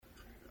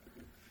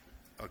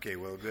Okay,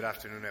 well, good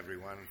afternoon,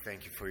 everyone.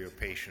 Thank you for your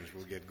patience.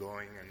 We'll get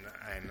going,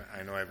 and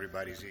I know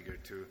everybody's eager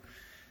to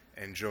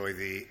enjoy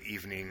the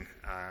evening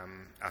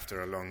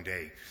after a long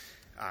day.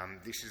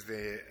 This is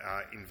the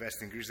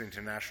Invest in Greece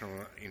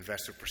International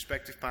Investor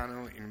Perspective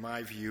Panel. In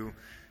my view,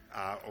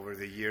 over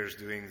the years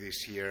doing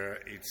this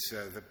here, it's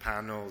the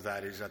panel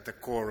that is at the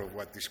core of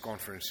what this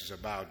conference is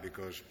about,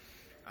 because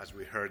as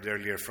we heard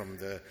earlier from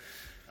the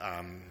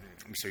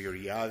Mr.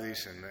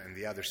 Georgiadis and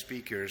the other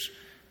speakers,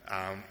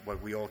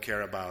 what we all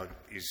care about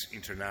is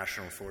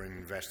international foreign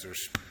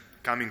investors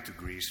coming to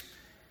Greece,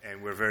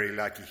 and we're very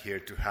lucky here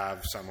to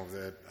have some of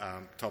the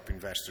top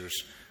investors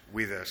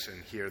with us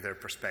and hear their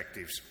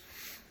perspectives.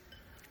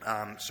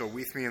 So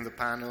with me in the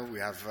panel, we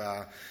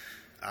have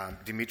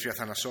Dimitri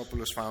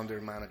Athanasopoulos, founder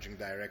and managing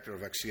director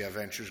of Axia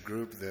Ventures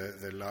Group,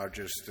 the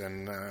largest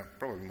and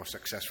probably most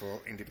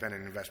successful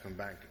independent investment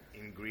bank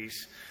in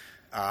Greece,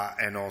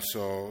 and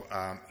also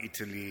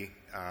Italy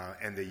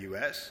and the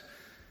US.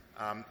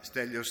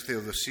 Stelios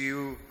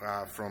Theodosiou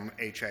from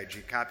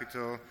HIG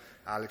Capital,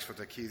 Alex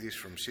Fotakidis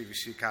from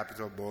CVC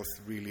Capital, both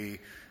really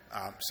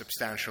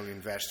substantial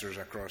investors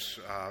across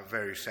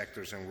various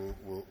sectors, and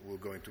we'll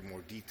go into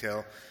more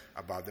detail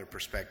about their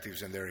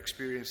perspectives and their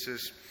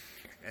experiences.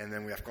 And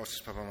then we have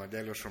Kostas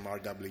Papamantelos from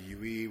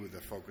RWE with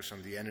a focus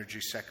on the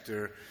energy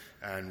sector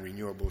and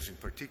renewables in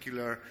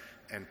particular,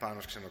 and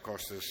Panos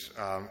Xenokostas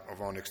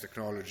of Onyx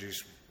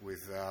Technologies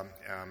with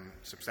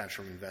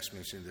substantial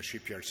investments in the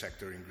shipyard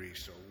sector in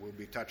Greece. So we'll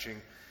be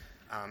touching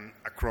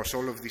across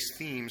all of these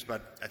themes,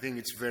 but I think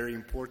it's very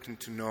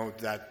important to note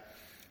that,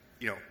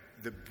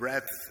 the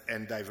breadth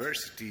and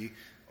diversity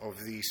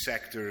of these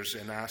sectors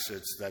and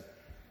assets that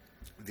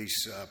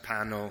this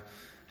panel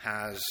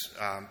has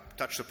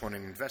touched upon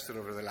and invested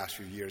over the last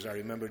few years. I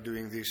remember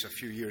doing this a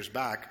few years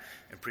back,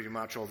 and pretty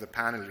much all the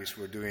panelists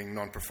were doing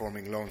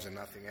non-performing loans and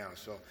nothing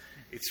else. So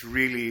it's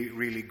really,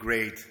 really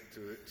great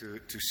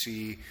to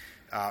see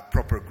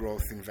proper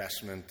growth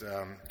investment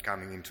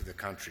coming into the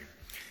country.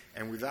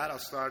 And with that, I'll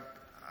start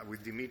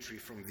with Dimitri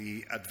from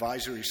the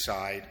advisory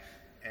side,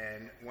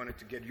 and wanted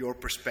to get your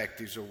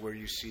perspectives of where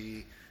you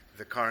see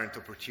the current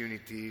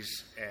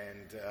opportunities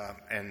and the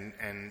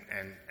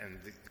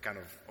kind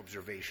of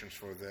observations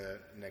for the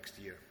next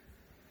year.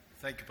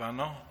 Thank you,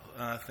 Pano.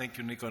 Thank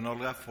you, Nico and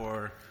Olga,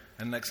 for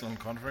an excellent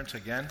conference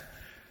again.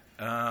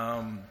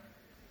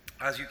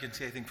 As you can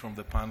see, I think from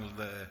the panel,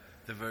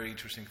 the very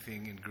interesting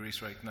thing in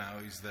Greece right now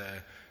is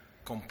the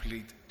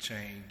complete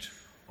change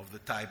of the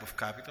type of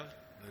capital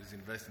that is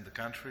invested in the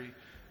country.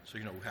 So,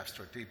 we have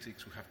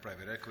strategics, we have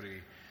private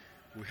equity,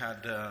 we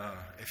had a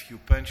few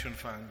pension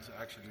funds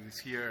actually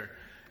this year,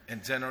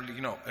 and generally,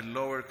 a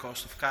lower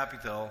cost of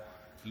capital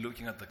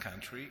looking at the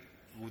country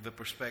with the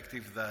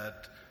perspective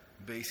that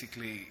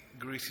basically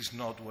Greece is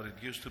not what it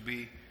used to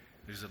be.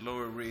 There's a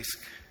lower risk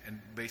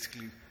and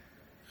basically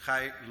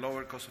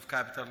lower cost of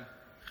capital,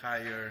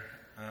 higher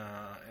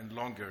and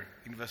longer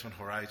investment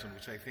horizon,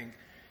 which I think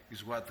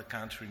is what the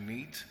country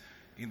needs.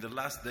 In the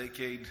last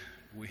decade,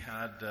 we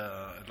had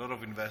a lot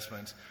of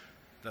investments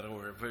that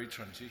were very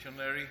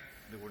transitionary.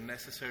 They were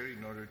necessary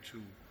in order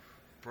to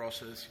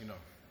process,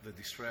 the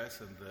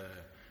distress and the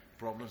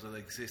problems that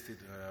existed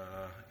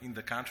in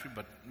the country.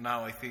 But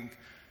now I think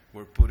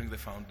we're putting the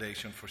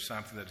foundation for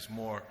something that is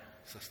more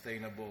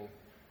sustainable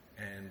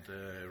and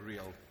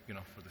real,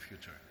 for the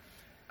future.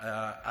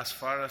 As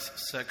far as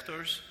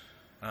sectors,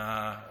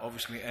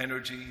 obviously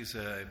energy is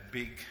a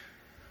big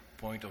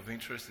point of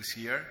interest this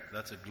year.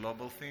 That's a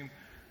global theme.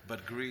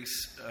 But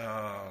Greece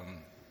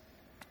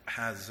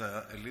has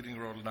a leading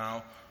role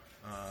now.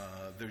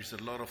 There's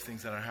a lot of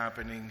things that are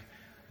happening,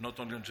 not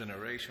only on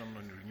generation,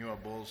 on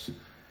renewables,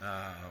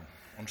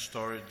 on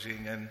storage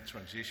and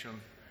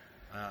transition.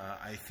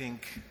 I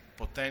think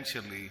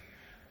potentially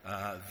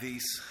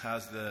this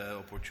has the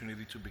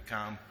opportunity to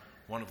become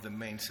one of the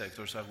main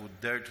sectors. I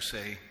would dare to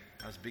say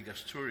as big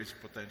as tourism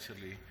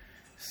potentially,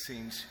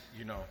 since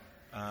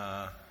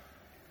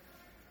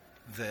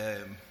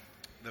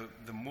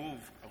the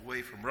move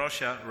away from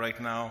Russia right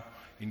now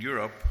in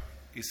Europe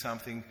is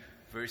something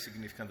very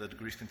significant that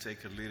Greece can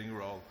take a leading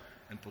role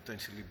and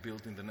potentially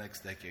build in the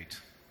next decade.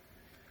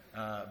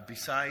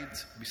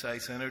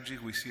 Besides energy,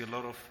 we see a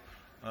lot of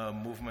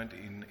movement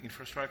in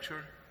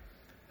infrastructure.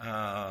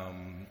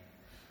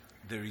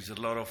 There is a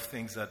lot of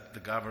things that the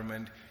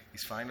government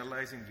is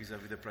finalizing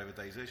vis-a-vis the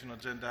privatization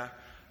agenda.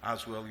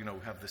 As well, we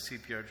have the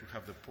shipyards, we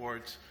have the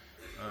ports,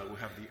 we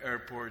have the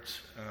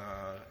airports,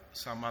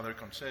 some other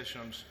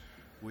concessions.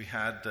 We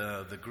had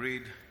the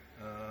grid.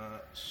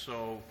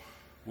 So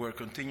we're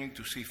continuing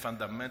to see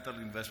fundamental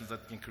investments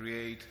that can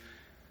create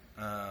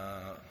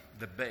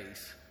the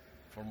base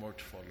for more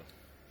to follow.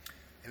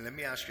 And let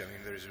me ask you,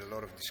 there is a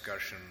lot of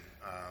discussion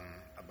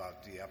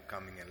about the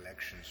upcoming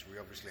elections. We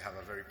obviously have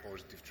a very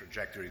positive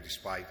trajectory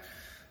despite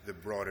the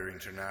broader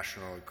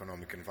international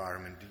economic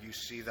environment. Do you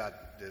see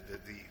that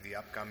the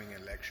upcoming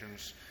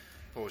elections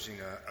posing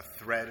a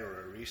threat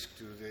or a risk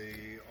to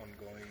the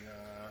ongoing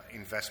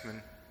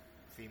investment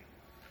theme?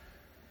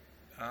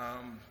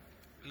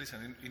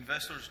 Listen,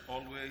 investors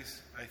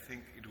always, I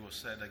think it was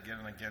said again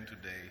and again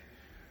today,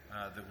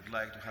 They would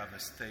like to have a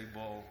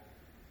stable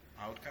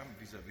outcome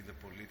vis-a-vis the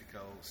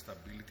political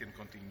stability and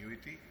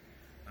continuity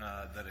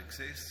that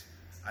exists.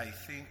 I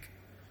think,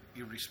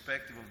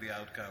 irrespective of the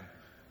outcome,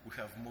 we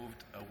have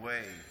moved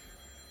away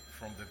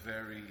from the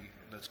very,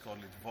 let's call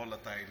it,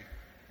 volatile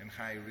and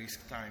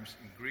high-risk times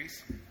in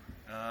Greece.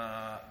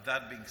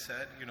 That being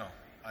said,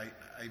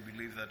 I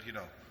believe that,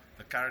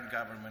 the current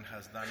government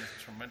has done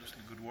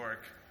tremendously good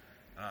work.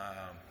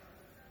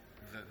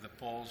 The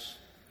polls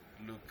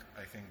look,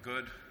 I think,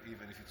 good,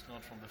 even if it's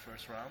not from the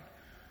first round,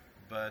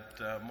 but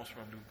most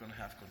probably we're going to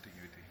have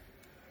continuity.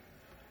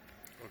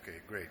 Okay,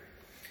 great.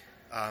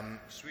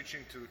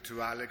 Switching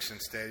to Alex and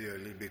Stelios a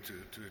little bit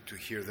to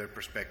hear their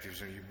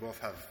perspectives, and you both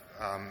have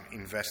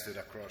invested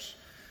across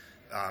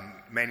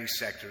many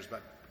sectors,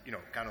 but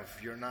kind of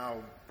you're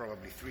now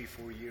probably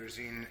 3-4 years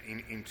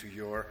into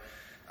your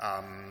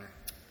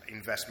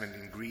investment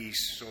in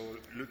Greece. So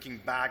looking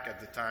back at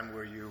the time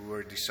where you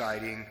were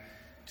deciding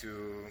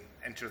to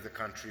enter the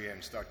country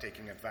and start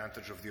taking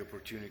advantage of the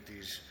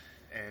opportunities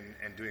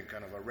and doing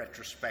kind of a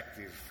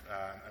retrospective,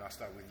 and I'll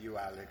start with you,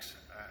 Alex,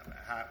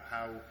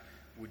 how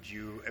would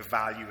you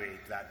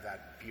evaluate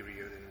that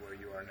period and where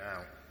you are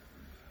now?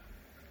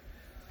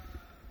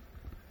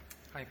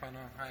 Hi,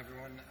 Pano. Hi,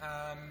 everyone.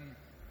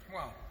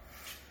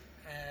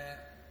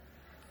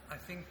 I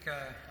think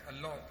a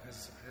lot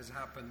has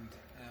happened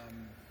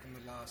in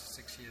the last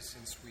 6 years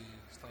since we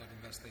started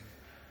investing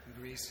in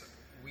Greece.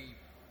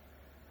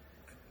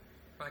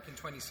 Back in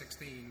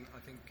 2016, I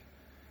think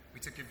we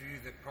took a view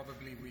that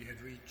probably we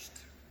had reached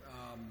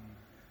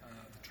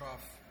the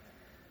trough,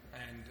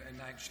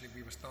 and actually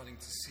we were starting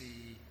to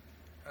see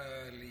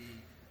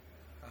early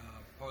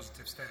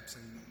positive steps,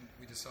 and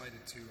we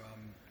decided to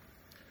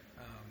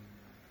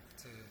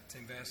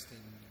invest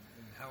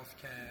in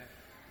healthcare,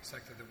 a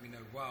sector that we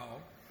know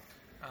well.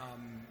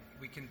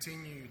 We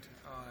continued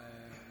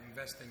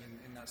investing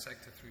in that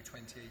sector through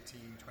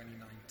 2018,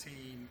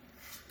 2019,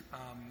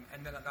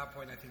 and then at that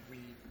point, I think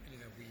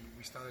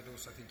we started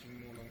also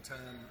thinking more long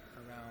term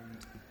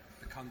around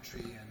the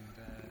country,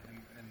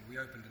 and we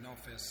opened an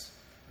office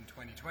in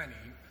 2020,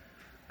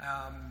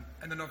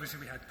 and then obviously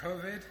we had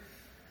COVID,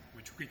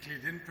 which we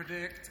clearly didn't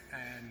predict,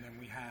 and then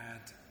we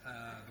had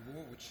the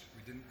war, which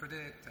we didn't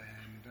predict,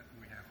 and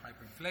we have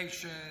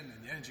hyperinflation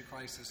and the energy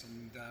crisis,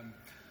 and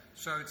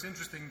so it's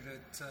interesting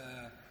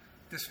that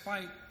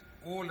despite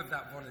all of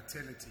that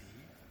volatility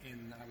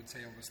in, I would say,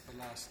 almost the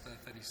last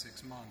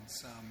 36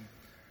 months,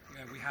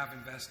 we have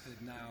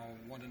invested now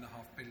 $1.5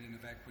 billion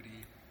of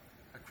equity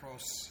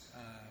across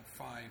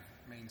 5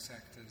 main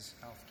sectors: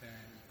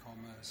 healthcare,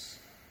 e-commerce,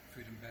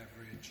 food and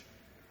beverage,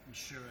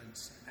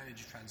 insurance,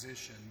 energy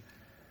transition,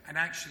 and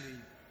actually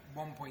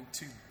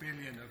 1.2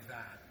 billion of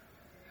that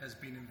has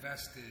been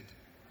invested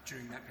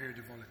during that period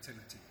of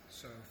volatility,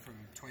 so from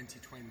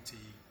 2020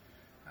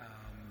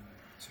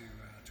 to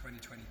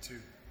 2022.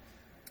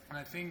 And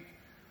I think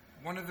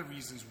one of the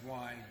reasons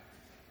why,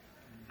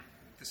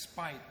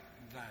 despite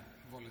that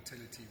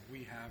volatility,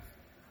 we have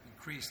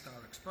increased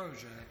our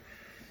exposure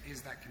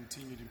is that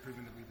continued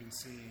improvement that we've been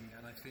seeing.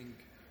 And I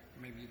think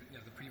maybe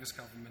the previous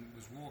government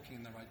was walking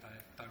in the right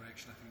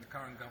direction. I think the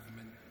current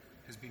government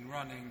has been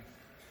running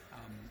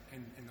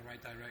in the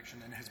right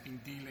direction and has been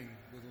dealing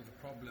with all the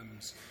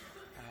problems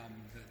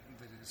that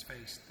it has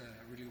faced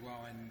really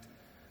well. And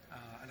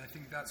I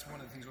think that's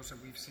one of the things also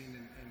we've seen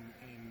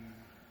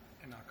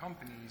in our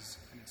companies,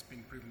 and it's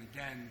been proven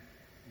again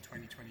in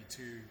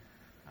 2022.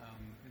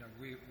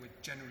 We're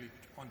generally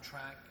on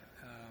track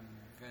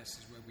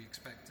versus where we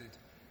expected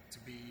to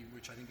be,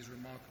 which I think is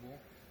remarkable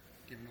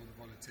given all the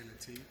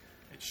volatility.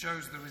 It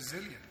shows the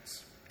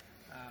resilience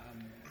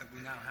that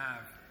we now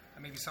have,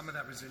 and maybe some of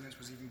that resilience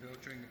was even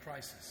built during the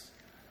crisis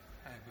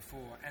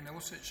before. And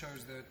also it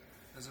shows that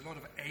there's a lot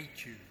of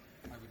AQ,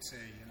 I would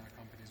say, in our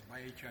companies. By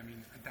AQ, I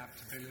mean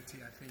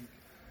adaptability. I think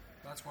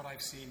that's what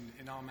I've seen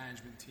in our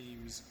management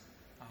teams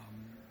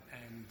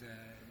and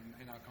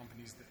in our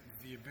companies,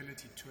 the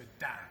ability to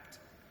adapt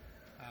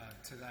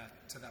to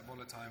that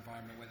volatile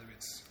environment, whether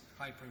it's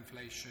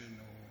hyperinflation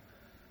or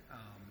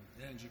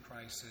the energy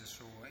crisis,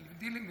 or even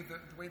dealing with the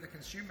way the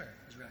consumer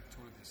has reacted to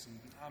all of this. And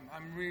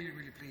I'm really,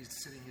 really pleased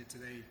sitting here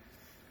today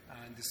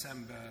in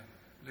December,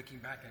 looking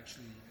back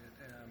actually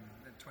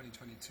at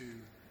 2022,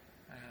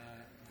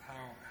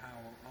 how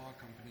our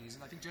companies,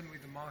 and I think generally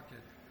the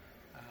market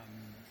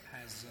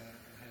has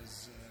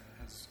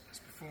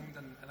performed,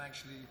 and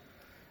actually,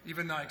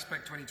 even though I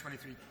expect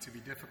 2023 to be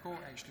difficult,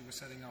 actually we're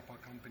setting up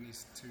our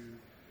companies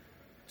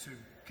to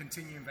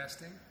continue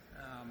investing,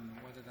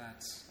 whether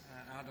that's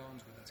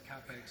add-ons, whether that's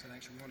capex, and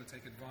actually we want to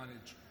take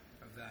advantage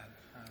of that.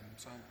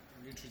 So I'm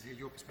interested to hear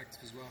your perspective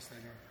as well,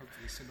 Stelios,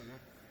 hopefully similar.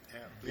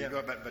 Yeah.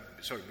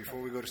 But sorry,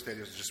 before we go to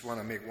Stelios, I just want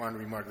to make one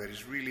remark that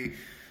is really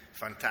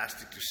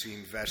fantastic to see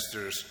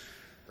investors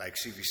like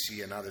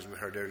CVC and others we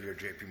heard earlier,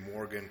 JP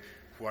Morgan,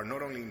 who are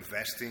not only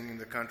investing in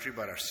the country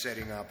but are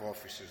setting up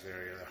offices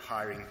there. They're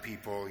hiring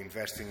people,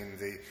 investing in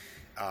the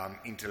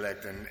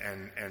intellect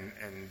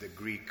and the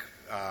Greek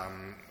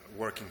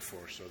working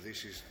force. So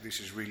this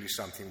is really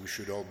something we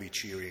should all be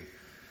cheering.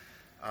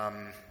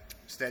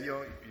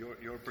 Stelio,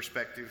 your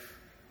perspective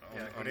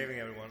on... Good evening,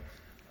 everyone.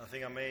 I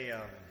think I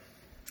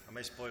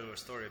may spoil your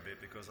story a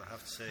bit because I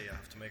have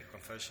to make a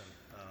confession.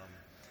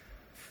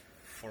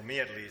 For me,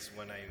 at least,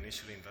 when I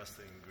initially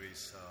invested in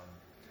Greece,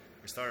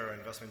 we started our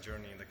investment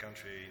journey in the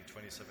country in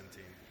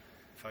 2017,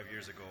 5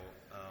 years ago.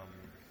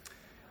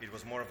 It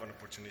was more of an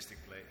opportunistic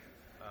play.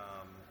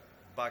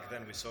 Back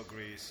then, we saw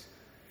Greece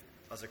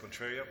as a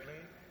contrarian play.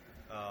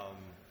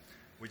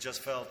 We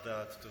just felt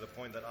that, to the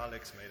point that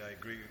Alex made, I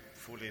agree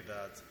fully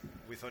that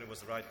we thought it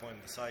was the right point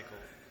in the cycle.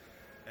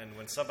 And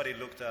when somebody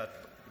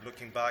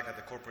looking back at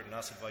the corporate and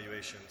asset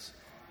valuations,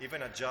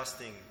 even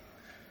adjusting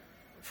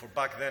for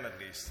back then at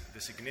least, the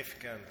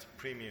significant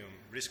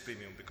risk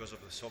premium because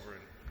of the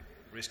sovereign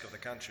risk of the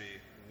country,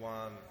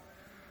 one,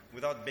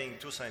 without being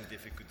too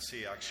scientific, could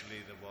see actually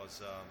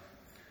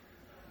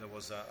there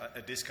was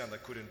a discount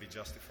that couldn't be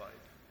justified.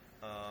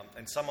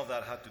 And some of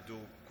that had to do,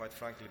 quite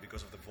frankly,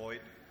 because of the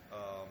void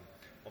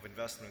of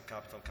investment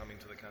capital coming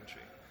to the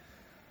country.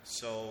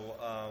 So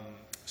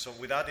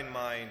with that in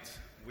mind,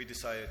 we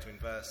decided to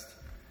invest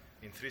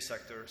in 3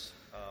 sectors.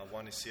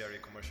 One is CRE,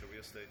 commercial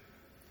real estate.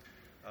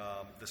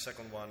 The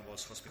second one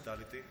was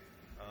hospitality.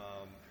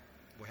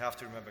 We have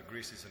to remember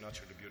Greece is a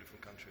naturally beautiful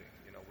country.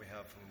 You know, we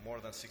have more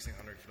than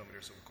 1,600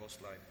 kilometers of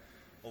coastline,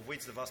 of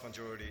which the vast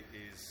majority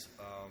is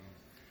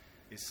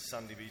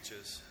sandy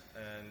beaches.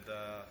 And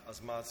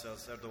as much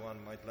as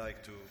Erdogan might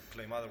like to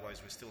claim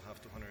otherwise, we still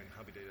have 200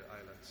 inhabited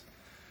islands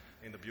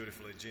in the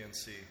beautiful Aegean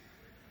Sea.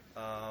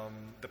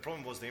 The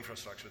problem was the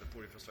infrastructure, the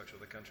poor infrastructure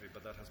of the country,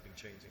 but that has been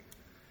changing.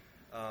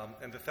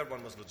 And the third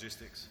one was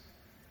logistics,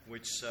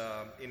 which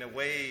in a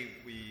way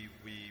we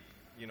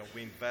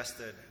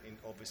invested in,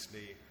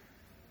 obviously,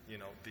 the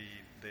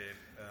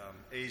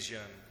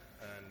Asian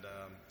and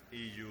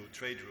EU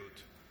trade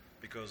route,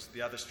 because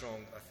the other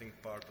strong, I think,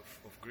 part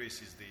of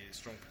Greece is the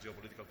strong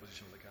geopolitical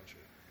position of the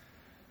country.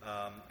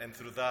 And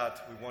through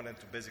that, we wanted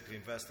to basically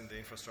invest in the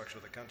infrastructure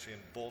of the country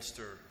and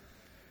bolster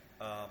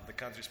the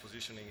country's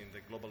positioning in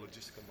the global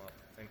logistical map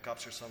and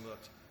capture some of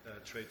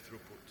that trade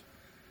throughput.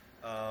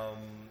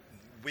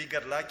 We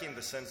got lucky in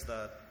the sense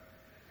that,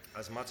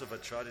 as much of a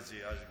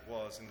tragedy as it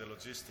was in the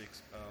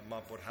logistics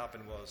map, what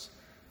happened was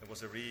there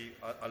was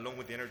along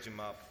with the energy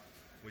map,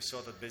 we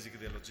saw that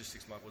basically the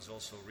logistics map was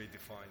also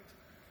redefined.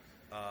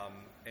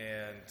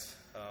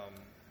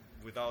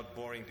 Without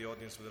boring the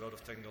audience with a lot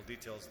of technical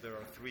details, there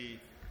are 3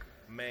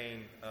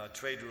 main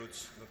trade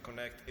routes that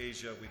connect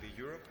Asia with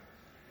Europe,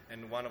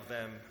 and one of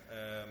them,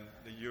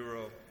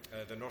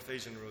 the North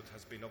Asian route,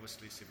 has been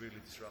obviously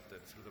severely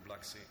disrupted through the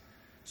Black Sea.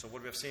 So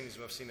what we have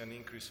seen an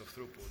increase of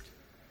throughput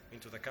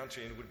into the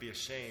country, and it would be a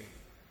shame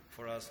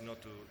for us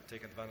not to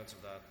take advantage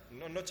of that.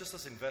 Not just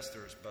as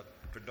investors, but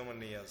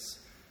predominantly as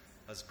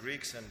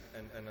Greeks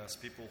and as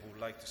people who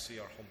like to see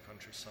our home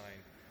country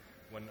shine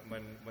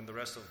when the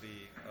rest of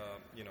the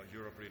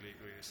Europe really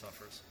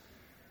suffers.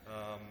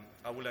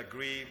 I will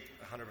agree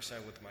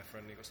 100% with my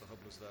friend Nikos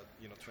Stathopoulos that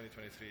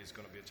 2023 is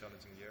going to be a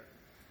challenging year.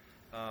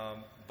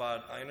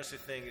 But I honestly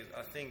think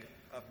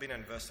I've been an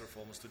investor for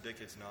almost 2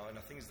 decades now, and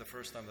I think it's the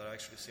first time that I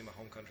actually see my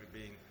home country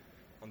being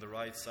on the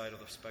right side of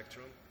the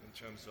spectrum in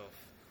terms of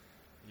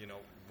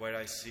where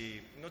I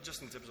see, not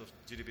just in terms of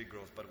GDP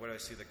growth, but where I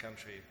see the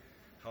country,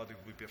 how they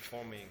will be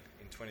performing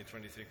in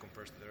 2023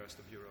 compared to the rest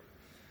of Europe.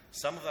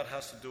 Some of that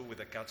has to do with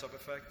the catch-up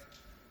effect,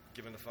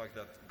 given the fact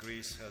that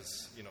Greece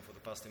has, for the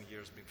past 10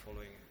 years, been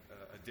following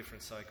a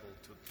different cycle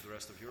to the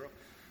rest of Europe.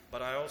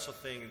 But I also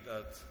think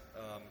that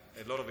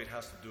a lot of it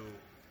has to do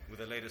with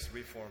the latest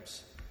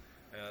reforms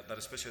that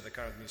especially the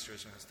current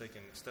administration has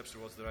taken steps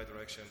towards the right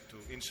direction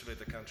to insulate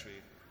the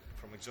country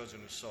from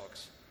exogenous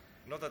shocks.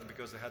 Not that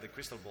because they had a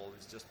crystal ball,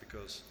 it's just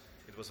because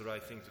it was the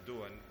right thing to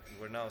do, and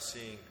we're now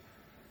seeing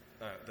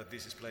that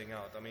this is playing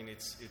out. I mean,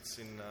 it's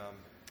in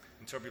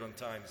turbulent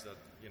times that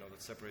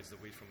that separates the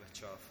wheat from the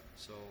chaff.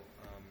 So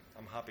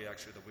I'm happy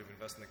actually that we've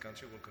invested in the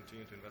country. We'll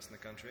continue to invest in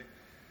the country,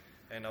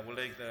 and I will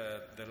make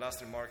the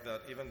last remark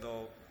that even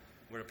though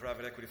we're a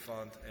private equity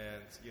fund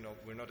and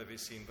we're not a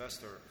VC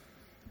investor,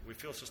 we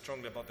feel so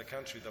strongly about the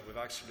country that we've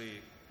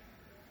actually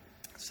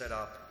set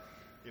up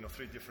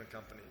 3 different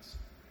companies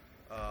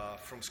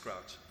from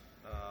scratch.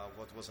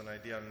 What was an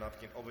idea on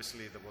napkin,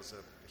 obviously there was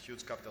a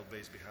huge capital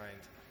base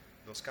behind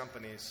those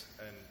companies,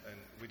 and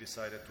we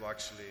decided to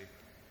actually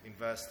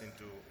invest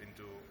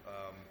into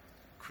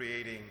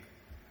creating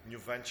new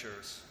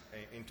ventures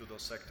into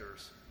those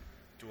sectors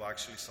to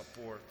actually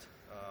support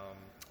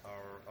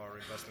our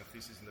investment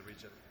thesis in the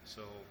region.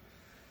 So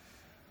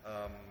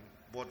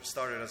what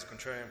started as a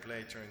contrarian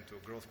play turned into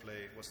a growth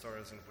play. What started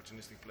as an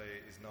opportunistic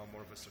play is now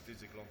more of a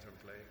strategic long-term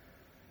play.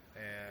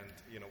 And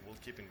we'll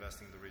keep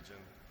investing in the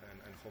region,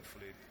 and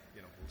hopefully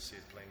we'll see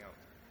it playing out.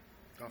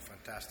 Oh,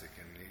 fantastic!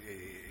 And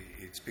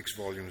it speaks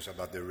volumes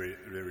about the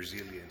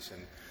resilience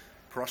and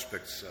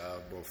prospects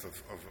both of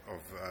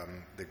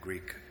the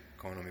Greek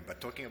economy.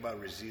 But talking about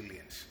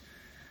resilience,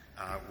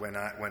 when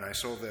I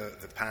saw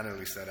the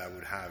panelists that I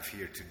would have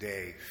here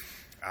today,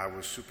 I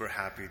was super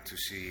happy to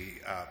see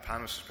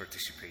Panos'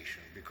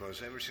 participation,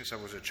 because ever since I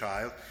was a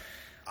child,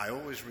 I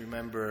always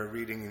remember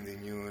reading in the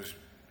news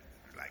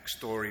like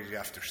story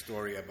after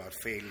story about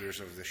failures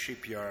of the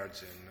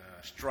shipyards and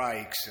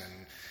strikes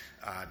and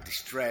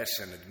distress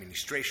and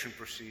administration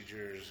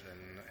procedures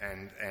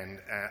and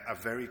a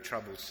very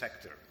troubled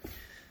sector.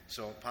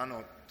 So,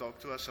 Pano, talk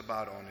to us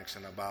about Onyx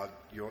and about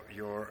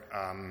your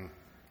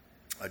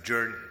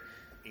journey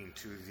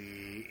into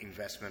the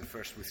investment,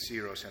 first with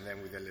Syros and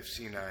then with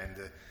Elefsina,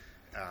 and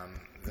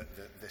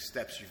the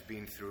steps you've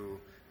been through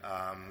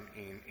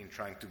in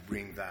trying to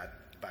bring that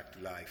back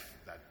to life,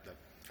 that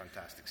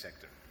fantastic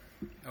sector.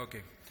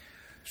 Okay.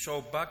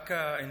 So back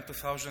in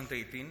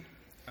 2018,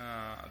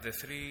 the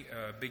three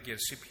bigger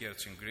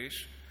shipyards in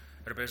Greece,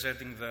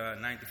 representing the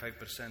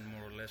 95%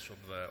 more or less of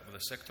the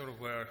sector,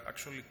 were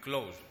actually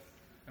closed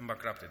and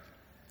bankrupted.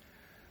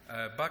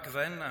 Back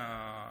then,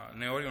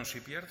 Neorion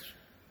Shipyards,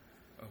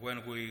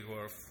 when we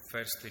were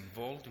first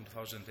involved in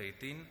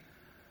 2018,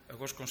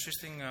 was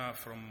consisting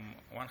from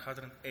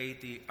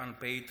 180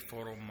 unpaid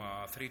from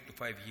 3 to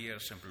 5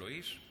 years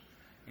employees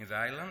in the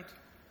island,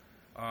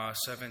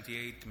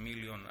 78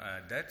 million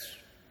debts,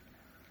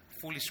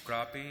 fully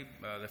scrappy,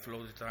 the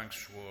floating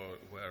tanks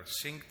were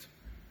sinked,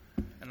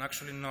 and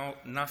actually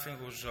nothing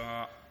was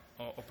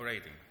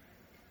operating.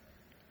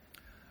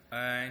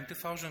 In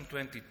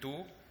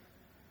 2022,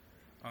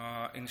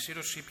 in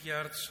Syros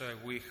Shipyards,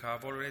 we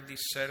have already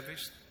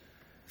serviced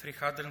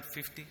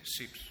 350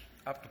 ships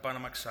up to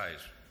Panamax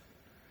size.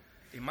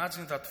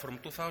 Imagine that from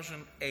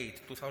 2008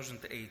 to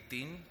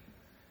 2018,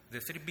 the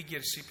three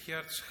bigger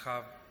shipyards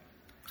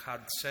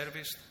had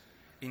serviced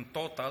in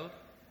total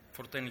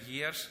for 10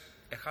 years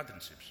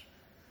 100 ships,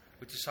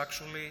 which is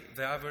actually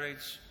the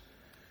average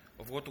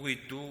of what we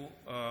do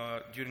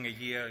during a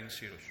year in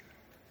Syros.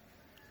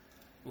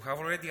 We have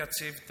already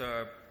achieved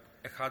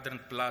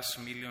 100 plus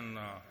million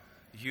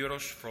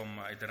euros from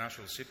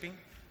international shipping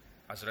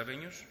as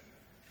revenues,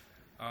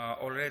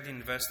 already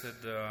invested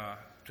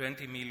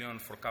 20 million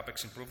for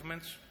capex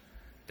improvements,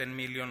 10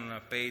 million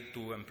paid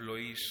to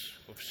employees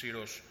of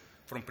Syros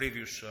from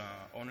previous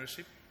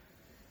ownership,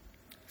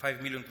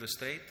 5 million to the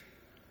state,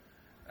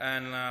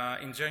 and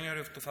in January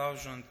of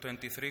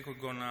 2023 we're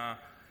going to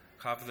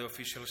have the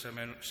official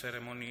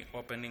ceremony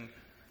opening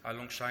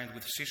alongside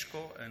with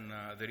Cisco and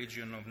the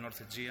region of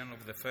North Aegean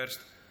of the first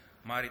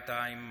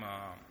maritime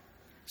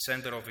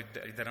center of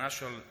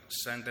International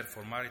Center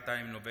for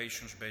Maritime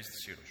Innovations based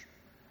Syros.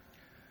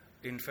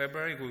 In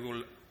February we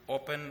will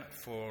open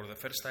for the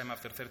first time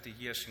after 30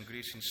 years in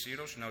Greece in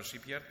Syros, in our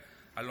shipyard,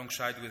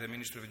 alongside with the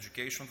Ministry of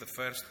Education, the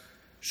first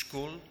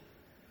school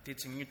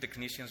teaching new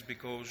technicians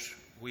because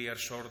we are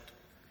short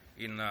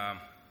in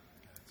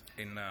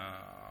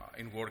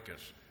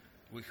workers.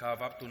 We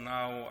have up to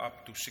now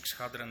up to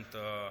 600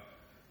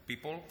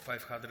 people,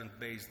 500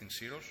 based in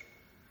Syros,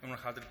 and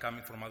 100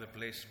 coming from other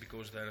places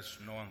because there is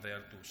no one there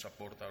to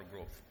support our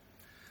growth.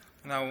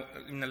 Now,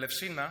 in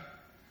Elefsina,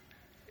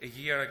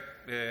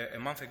 a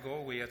month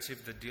ago, we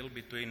achieved the deal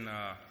between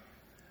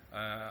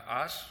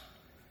us,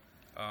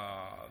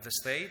 the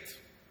state,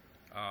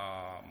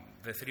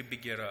 the three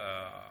bigger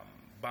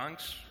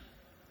banks,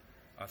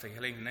 the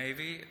Hellenic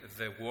Navy,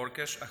 the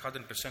workers,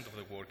 100% of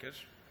the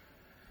workers,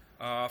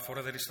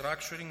 for the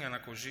restructuring and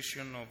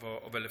acquisition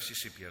of LFC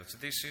shipyards.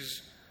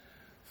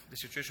 The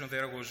situation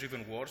there was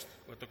even worse.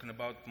 We're talking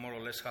about more or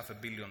less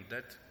 $500 million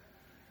debt,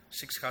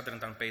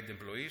 600 unpaid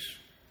employees,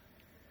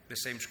 the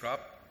same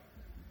scrap,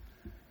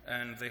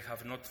 and they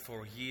have not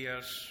for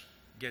years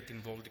get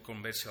involved in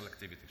commercial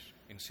activities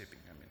in shipping.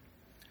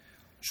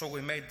 So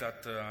we made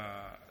that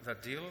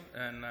deal,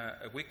 and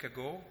a week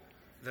ago,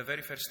 the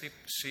very first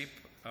ship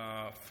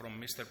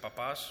from Mr.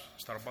 Papas,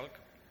 Starbulk,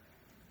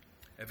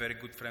 a very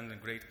good friend and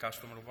great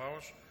customer of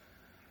ours,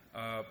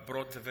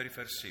 brought the very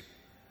first ship.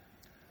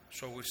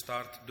 So we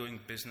start doing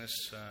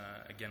business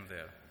again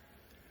there.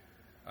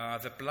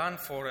 The plan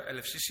for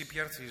LFC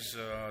shipyards is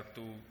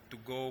to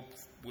go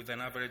with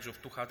an average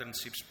of 200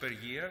 ships per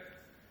year,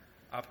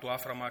 up to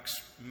Aframax,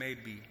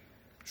 maybe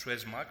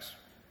Suezmax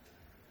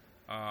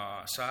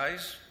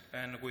size,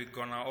 and we're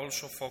gonna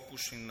also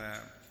focus in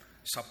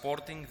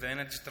supporting the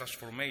energy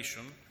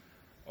transformation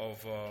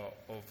of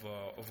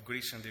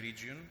Greece and the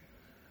region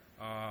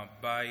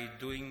by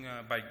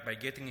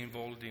getting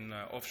involved in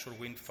offshore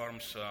wind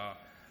farms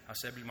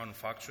assembly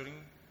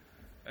manufacturing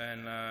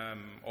and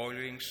oil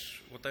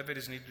rings, whatever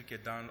is needed to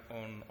get done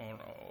on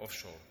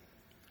offshore.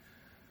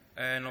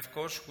 And of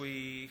course,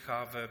 we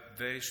have a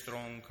very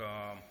strong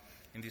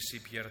in the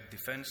shipyard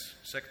defense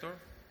sector,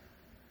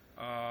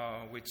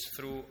 which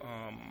through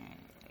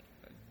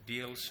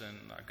deals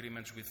and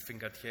agreements with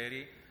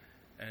Fincantieri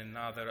and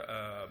other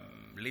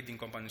leading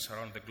companies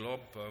around the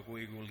globe,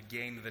 we will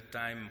gain the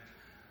time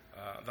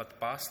that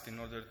passed in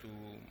order to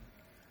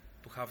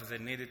have the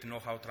needed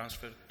know-how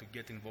transfer to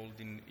get involved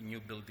in new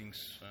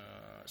buildings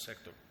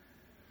sector.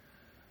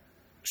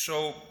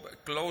 So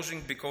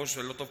closing, because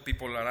a lot of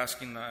people are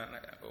asking,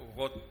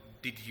 what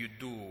did you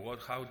do?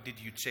 How did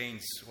you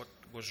change? What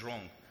was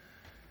wrong?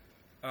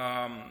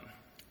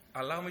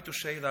 Allow me to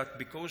say that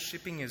because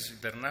shipping is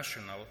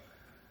international,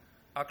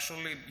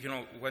 Actually,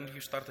 when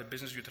you start a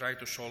business, you try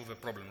to solve a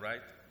problem,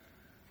 right?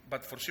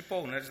 But for ship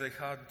owners, they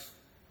had,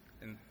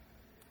 and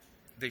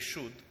they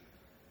should,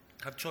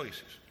 have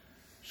choices.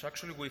 So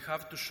actually, we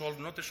have to solve,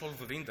 not to solve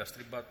the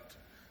industry, but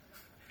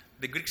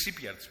the Greek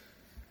shipyards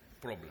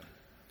problem.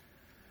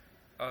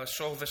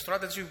 So the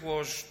strategy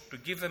was to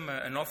give them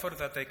an offer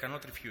that they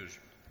cannot refuse.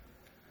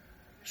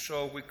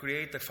 So we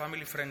create a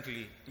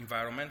family-friendly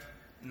environment,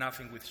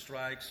 nothing with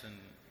strikes and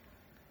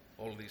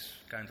all this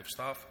kind of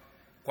stuff.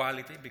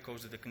 Quality,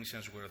 because the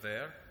technicians were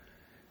there.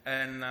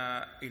 And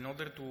in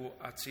order to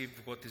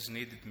achieve what is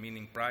needed,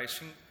 meaning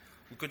pricing,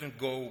 we couldn't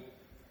go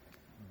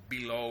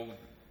below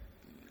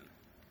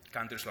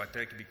countries like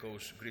Turkey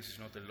because Greece is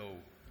not a low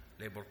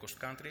labor cost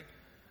country.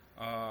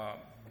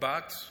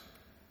 But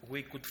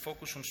we could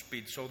focus on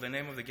speed. So the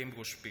name of the game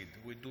was speed.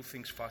 We do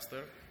things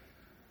faster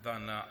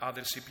than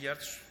other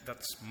shipyards.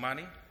 That's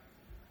money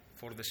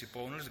for the ship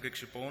owners, Greek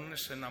ship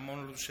owners. And I'm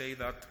only to say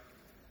that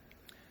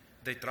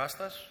they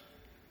trust us.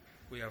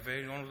 We are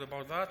very honored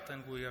about that,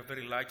 and we are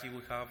very lucky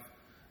we have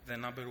the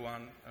number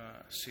one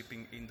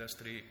shipping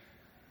industry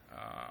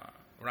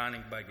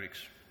running by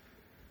Greeks.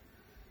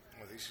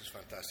 Well, this is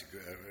fantastic.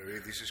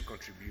 This is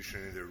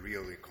contribution in the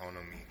real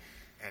economy.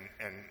 And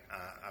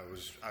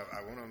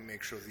I want to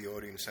make sure the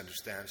audience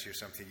understands here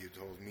something you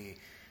told me.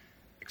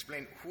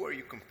 Explain, who are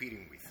you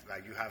competing with?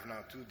 Like, you have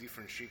now two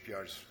different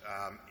shipyards.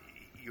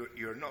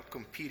 You're not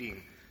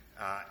competing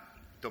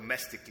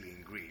domestically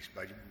in Greece,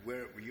 but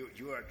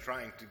you are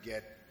trying to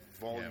get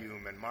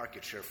volume and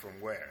market share from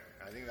where?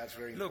 I think that's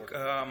very important.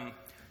 Look,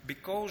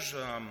 because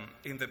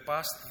in the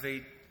past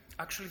they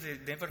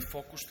never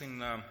focused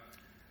in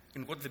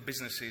what the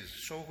business is.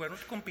 So we're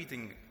not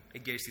competing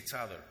against each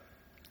other.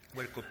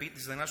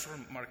 It's the national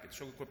market.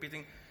 So we're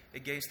competing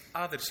against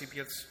other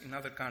shipyards in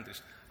other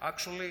countries.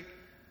 Actually,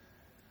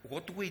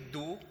 what we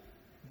do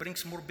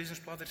brings more business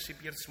to other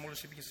shipyards, smaller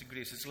shipyards in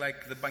Greece. It's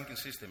like the banking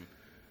system.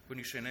 When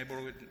you say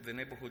neighborhood, the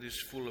neighborhood is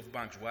full of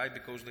banks. Why?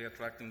 Because they're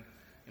attracting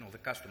the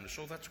customers.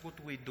 So that's what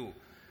we do.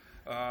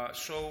 We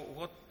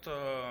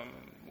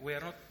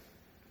are not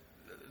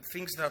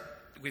things that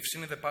we've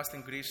seen in the past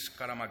in Greece,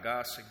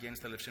 Karamagas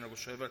against Elefsina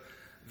whatsoever.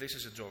 This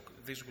is a joke.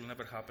 This will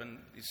never happen.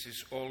 This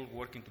is all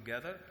working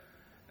together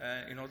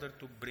in order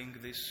to bring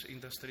this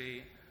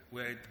industry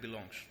where it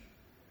belongs,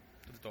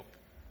 to the top.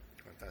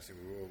 Fantastic.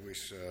 We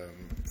wish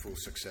full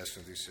success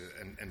in this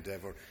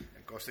endeavor.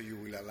 And Costa, you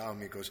will allow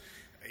me, because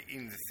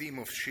in the theme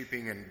of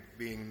shipping and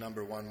being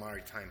number one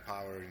maritime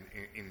power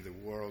in the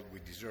world, we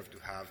deserve to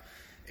have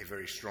a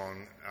very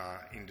strong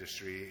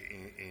industry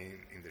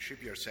in the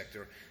shipyard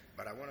sector.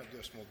 But I want to do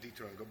a small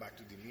detour and go back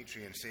to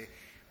Dimitri and say,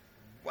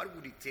 what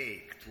would it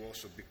take to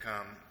also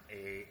become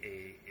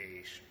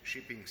a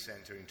shipping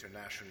center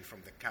internationally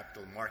from the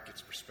capital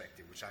markets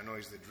perspective, which I know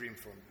is the dream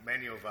for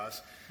many of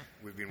us.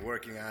 We've been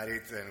working at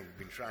it, and we've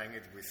been trying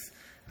it with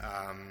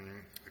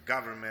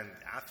government,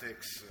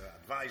 ethics,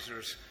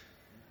 advisors.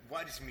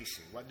 What is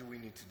missing? What do we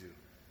need to do?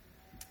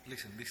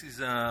 Listen, this is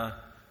a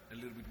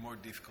little bit more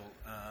difficult.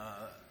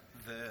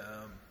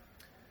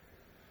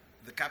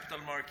 The capital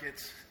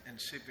markets and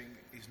shipping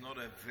is not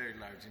a very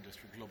large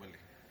industry globally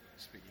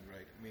speaking,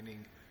 right?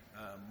 Meaning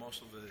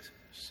most of the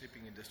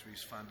shipping industry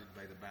is funded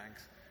by the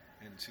banks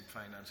and ship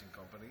financing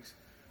companies,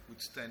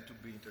 which tend to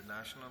be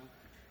international.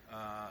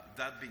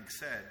 That being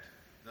said,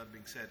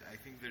 I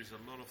think there's a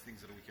lot of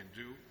things that we can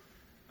do.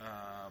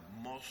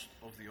 Most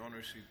of the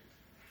ownership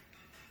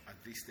at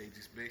this stage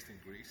is based in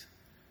Greece,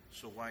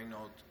 so why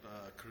not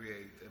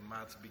create a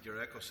much bigger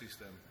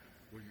ecosystem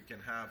where you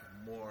can have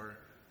more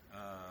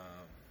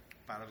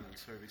parallel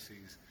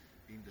services,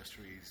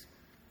 industries,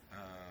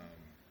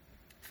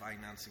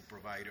 financing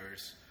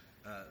providers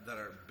that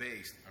are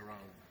based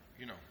around,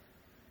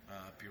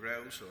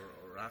 Piraeus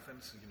or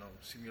Athens,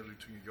 similarly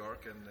to New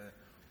York, and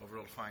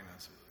overall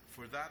finance.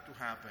 For that to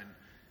happen,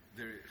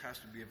 there has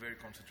to be a very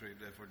concentrated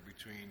effort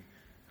between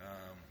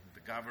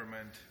the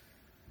government,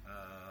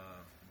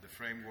 the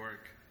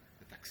framework,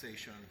 the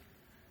taxation.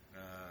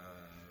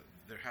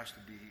 There has to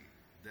be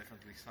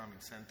definitely some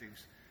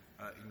incentives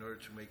in order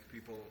to make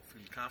people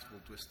feel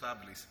comfortable to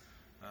establish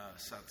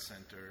such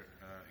center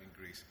in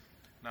Greece.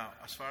 Now,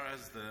 as far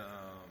as the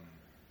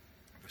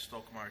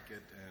stock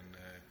market and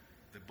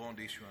the bond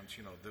issuance,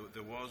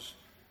 there was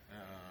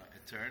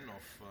a turn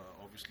of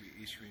obviously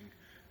issuing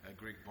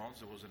Greek bonds.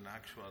 There was an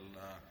actual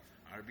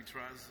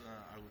arbitrage,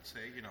 I would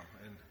say,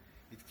 and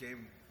it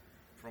came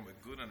from a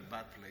good and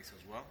bad place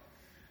as well.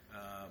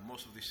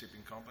 Most of these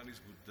shipping companies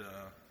would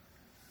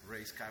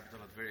raise capital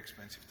at very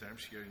expensive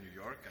terms here in New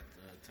York at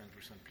 10%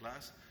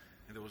 plus,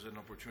 and there was an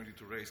opportunity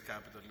to raise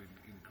capital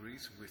in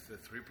Greece with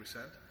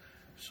 3%.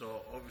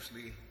 So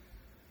obviously,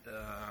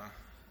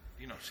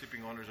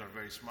 shipping owners are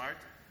very smart.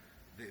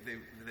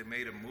 They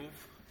made a move,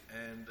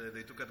 and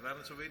they took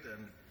advantage of it,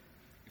 and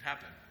it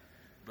happened.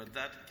 But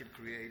that can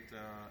create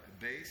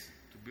a base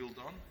to build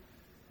on.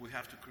 We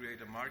have to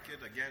create a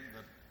market, again,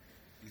 that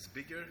is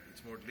bigger,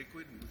 it's more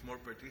liquid, with more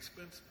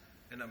participants,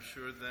 and I'm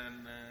sure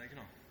then,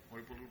 more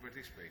people will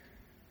participate.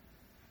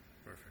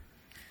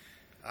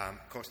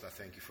 Perfect. Costa,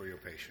 thank you for your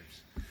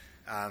patience.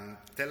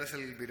 Tell us a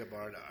little bit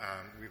about,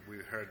 we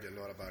heard a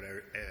lot about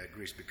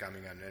Greece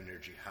becoming an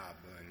energy hub,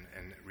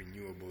 and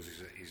renewables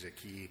is a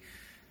key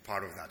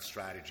part of that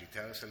strategy.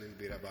 Tell us a little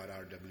bit about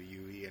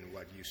RWE and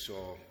what you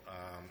saw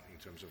in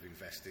terms of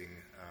investing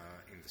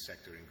in the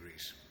sector in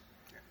Greece.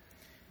 Yeah.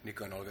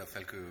 Nico and Olga,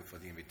 thank you for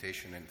the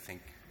invitation, and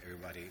thank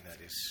everybody that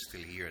is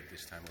still here at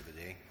this time of the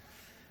day.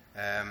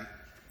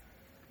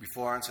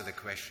 Before I answer the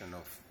question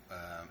of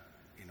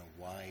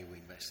why we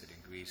invested in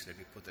Greece, let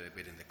me put it a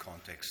bit in the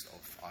context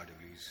of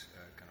RWE's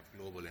kind of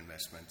global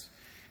investments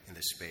in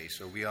the space.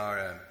 So we are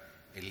a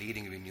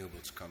leading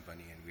renewables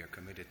company, and we are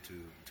committed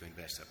to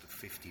invest up to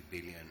 50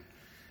 billion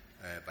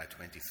by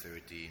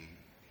 2030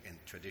 in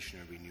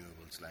traditional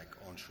renewables like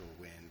onshore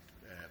wind,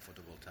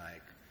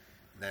 photovoltaic,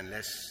 then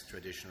less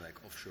traditional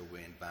like offshore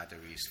wind,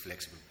 batteries,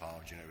 flexible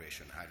power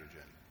generation,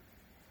 hydrogen.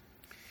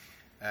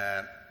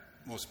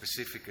 More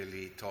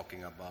specifically,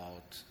 talking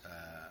about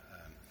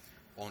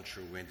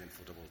onshore wind and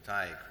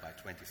photovoltaic, by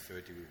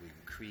 2030 we will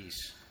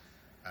increase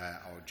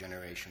our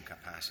generation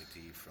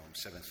capacity from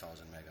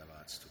 7,000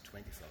 megawatts to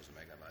 20,000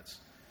 megawatts,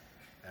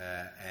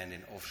 and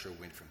in offshore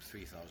wind from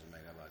 3,000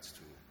 megawatts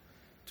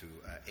to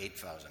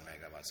 8,000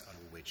 megawatts, out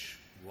of which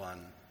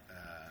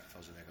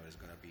 1,000 megawatts is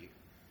going to be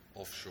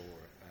offshore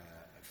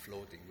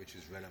floating, which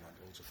is relevant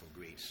also for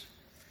Greece.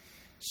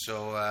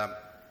 So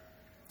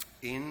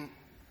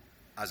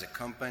as a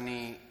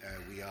company,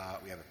 we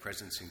have a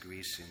presence in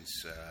Greece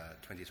since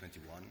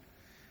 2021,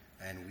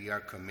 and we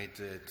are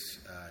committed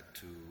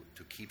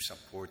to keep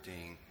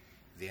supporting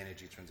the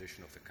energy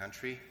transition of the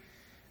country.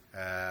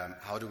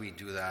 How do we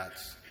do that?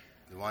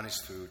 The one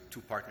is through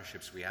two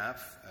partnerships we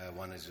have.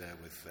 One is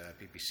with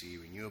PPC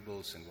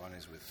Renewables, and one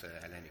is with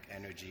Hellenic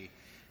Energy.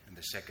 And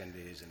the second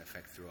is, in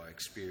effect, through our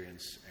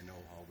experience and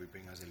know-how we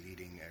bring as a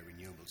leading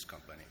renewables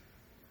company.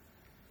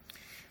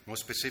 More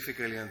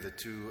specifically, on the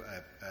two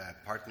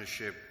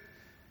partnerships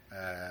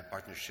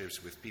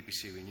with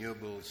PPC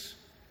Renewables,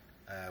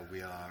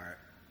 we are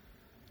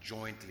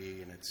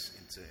jointly, and it's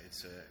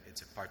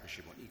a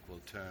partnership on equal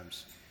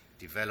terms,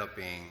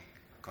 developing,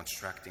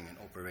 constructing, and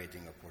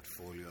operating a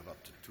portfolio of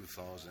up to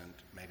 2,000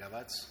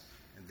 megawatts.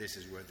 And this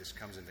is where this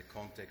comes in the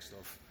context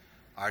of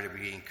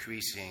RWE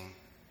increasing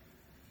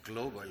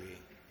globally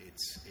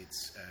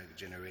its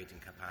generating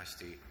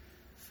capacity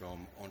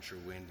from onshore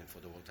wind and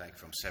photovoltaic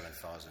from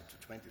 7,000 to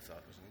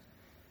 20,000.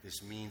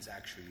 This means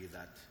actually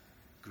that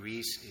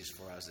Greece is,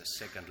 for us, the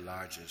second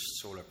largest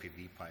solar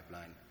PV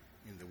pipeline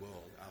in the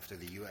world after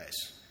the US.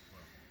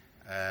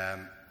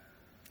 Wow.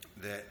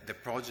 The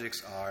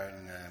projects are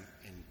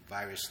in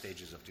various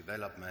stages of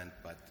development,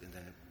 but in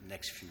the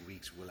next few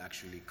weeks we'll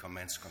actually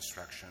commence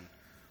construction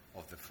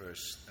of the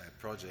first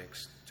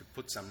projects. To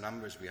put some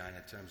numbers behind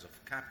in terms of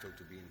capital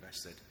to be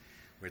invested,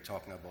 we're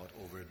talking about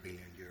over €1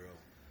 billion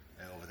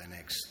over the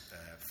next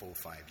 4 or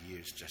 5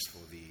 years just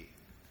for the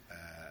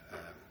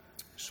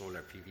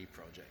solar PV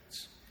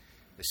projects.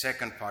 The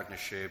second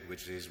partnership,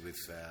 which is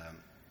with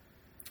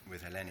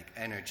Hellenic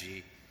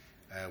Energy,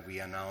 we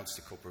announced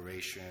the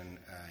cooperation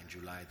in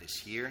July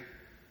this year,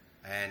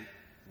 and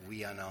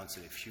we announced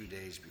it a few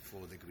days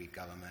before the Greek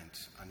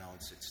government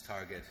announced its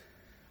target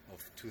of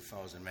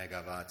 2,000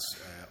 megawatts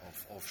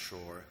of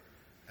offshore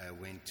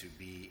wind to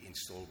be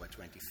installed by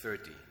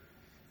 2030.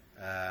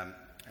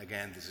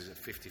 Again, this is a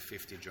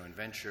 50-50 joint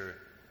venture,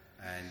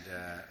 and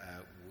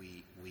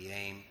we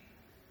aim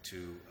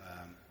to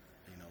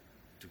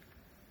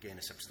gain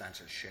a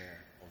substantial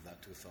share of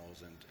that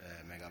 2,000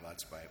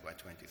 megawatts by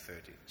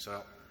 2030.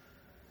 So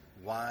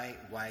why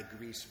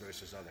Greece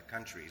versus other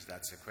countries?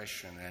 That's the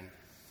question. And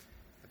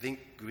I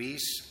think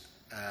Greece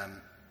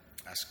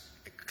has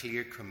a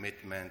clear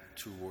commitment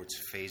towards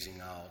phasing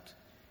out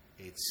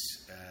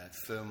its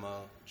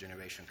thermal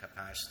generation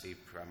capacity.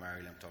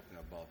 Primarily, I'm talking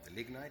about the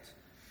lignite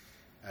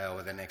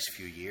over the next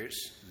few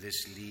years.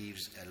 This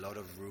leaves a lot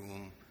of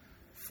room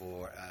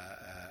for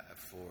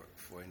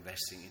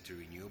investing into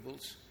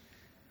renewables.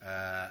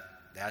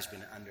 There has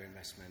been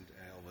underinvestment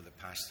over the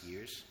past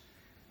years,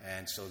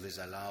 and so this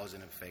allows,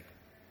 in effect,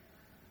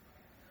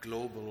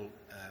 global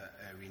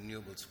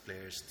renewables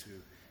players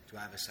to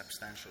have a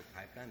substantial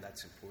pipeline.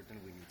 That's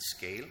important. We need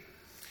scale.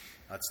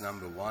 That's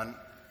number one.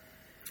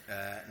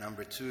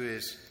 Number two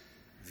is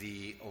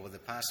over the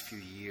past few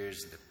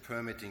years, the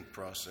permitting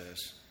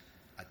process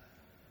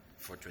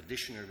for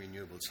traditional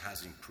renewables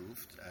has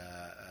improved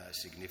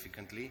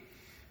significantly.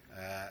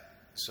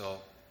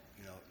 So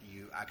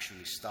you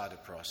actually start a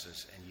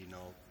process and you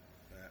know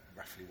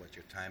roughly what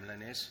your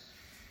timeline is.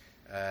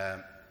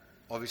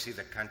 Obviously,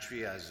 the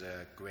country has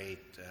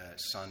great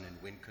sun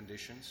and wind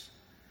conditions,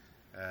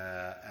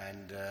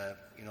 and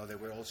there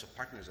were also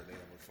partners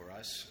available for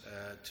us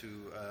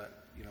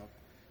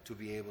to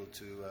be able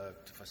to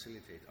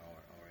facilitate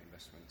our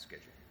investment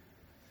schedule.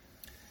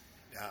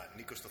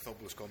 Nikos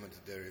Stathopoulos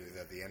commented earlier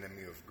that the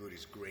enemy of good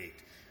is great.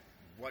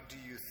 What do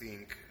you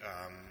think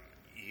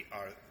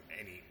are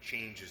any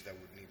changes that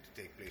would need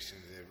to take place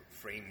in the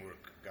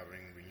framework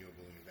governing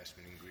renewable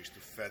investment in Greece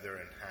to further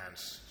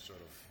enhance sort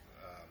of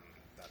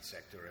that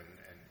sector? And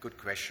Good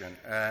question.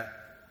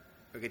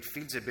 look, it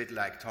feels a bit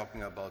like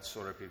talking about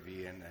solar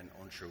PV and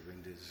onshore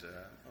wind is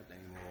not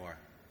anymore,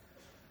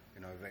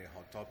 a very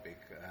hot topic.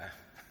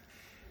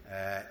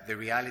 The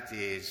reality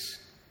is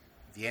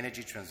the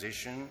energy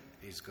transition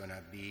is going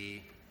to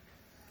be,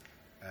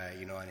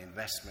 an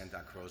investment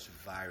across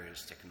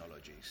various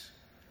technologies.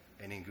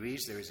 And in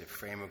Greece, there is a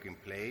framework in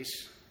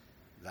place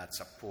that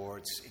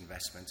supports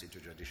investments into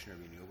traditional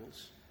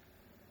renewables.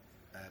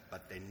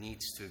 But there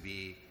needs to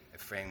be a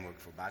framework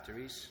for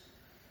batteries.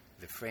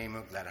 The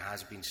framework that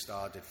has been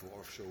started for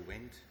offshore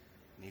wind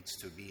needs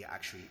to be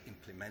actually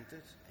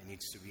implemented and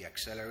needs to be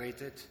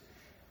accelerated.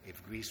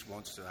 If Greece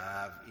wants to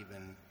have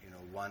even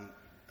one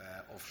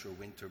offshore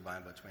wind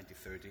turbine by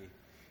 2030,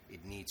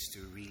 it needs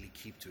to really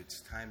keep to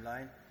its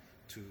timeline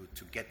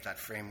to get that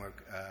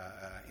framework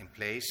in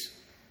place.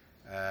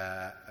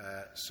 And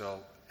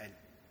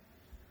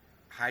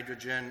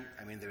hydrogen,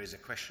 there is a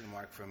question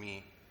mark for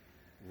me.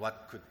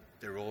 What could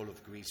the role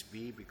of Greece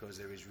be? Because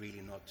there is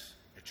really not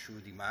a true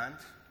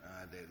demand.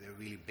 There are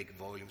really big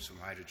volumes from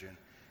hydrogen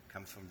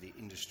come from the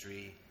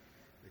industry,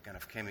 the kind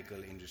of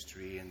chemical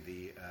industry and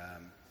the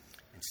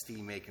and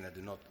steel making that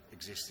do not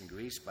exist in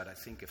Greece. But I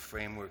think a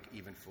framework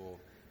even for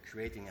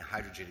creating a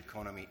hydrogen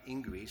economy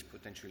in Greece,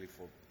 potentially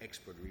for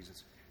export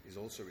reasons, is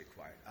also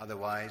required.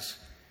 Otherwise,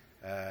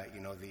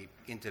 the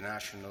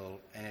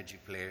international energy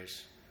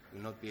players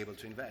will not be able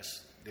to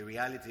invest. The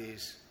reality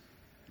is,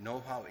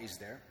 know-how is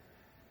there,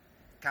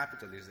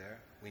 capital is there,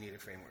 we need a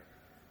framework.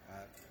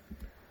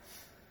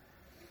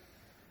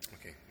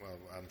 Okay, well,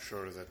 I'm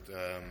sure that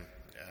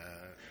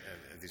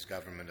this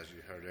government, as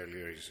you heard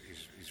earlier,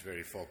 is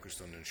very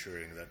focused on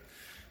ensuring that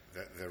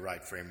the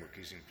right framework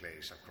is in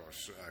place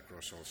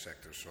across all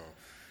sectors. So,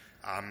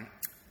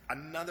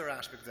 another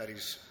aspect that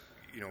is,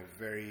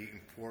 very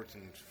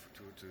important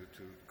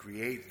to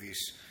create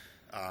this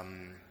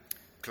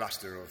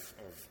cluster of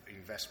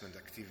investment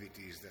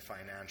activities, the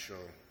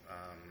financial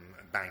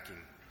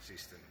banking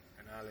system.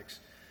 And Alex,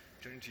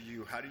 turning to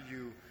you, how do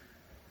you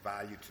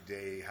value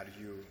today? How do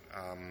you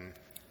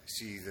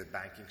see the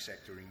banking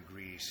sector in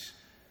Greece?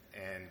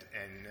 And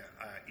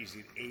is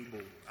it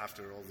able,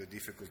 after all the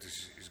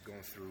difficulties it's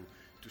gone through,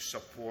 to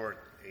support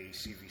a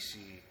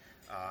CVC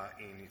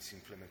in its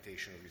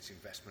implementation of its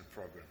investment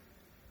program?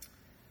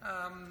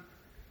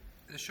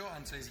 The short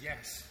answer is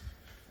yes.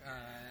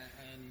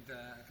 And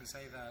I can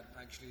say that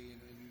actually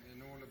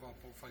in all of our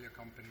portfolio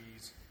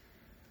companies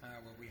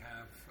where we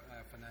have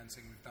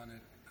financing, we've done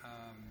it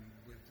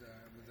with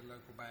the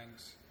local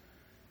banks.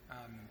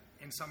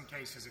 In some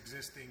cases,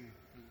 existing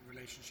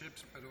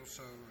relationships, but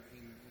also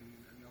in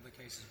other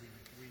cases,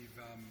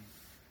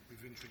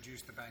 we've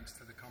introduced the banks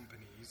to the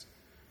companies.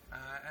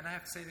 And I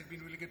have to say they've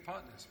been really good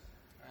partners.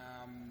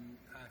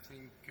 I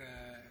think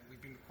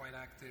we've been quite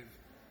active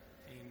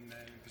in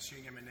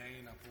pursuing M&A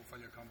in our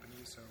portfolio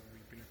companies. So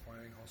we've been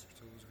acquiring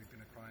hospitals, we've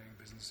been acquiring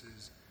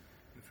businesses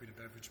in the food and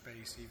beverage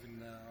space. Even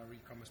our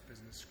e-commerce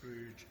business,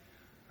 Scrooge,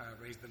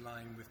 raised the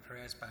line with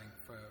Piraeus Bank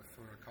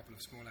for a couple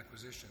of small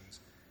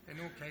acquisitions.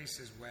 In all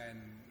cases, when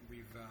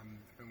we've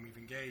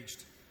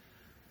engaged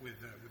with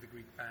the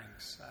Greek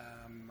banks,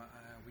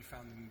 we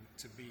found them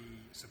to be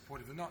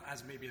supportive. They're not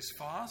maybe as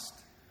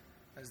fast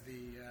as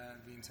the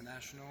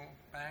international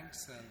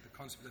banks. The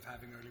concept of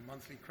having only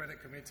monthly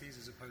credit committees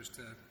as opposed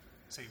to,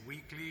 say,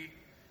 weekly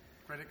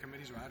credit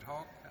committees or ad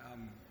hoc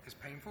is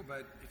painful.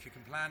 But if you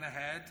can plan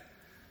ahead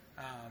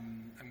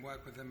and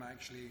work with them,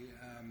 actually,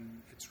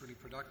 it's really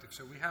productive.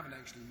 So we haven't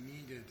actually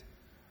needed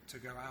to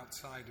go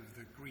outside of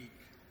the Greek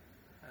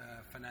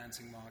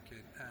financing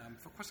market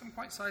for some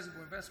quite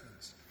sizable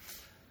investments.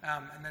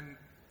 And then,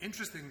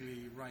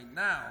 interestingly, right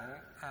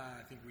now,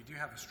 I think we do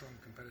have a strong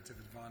competitive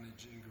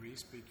advantage in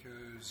Greece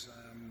because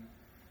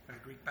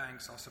Greek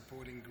banks are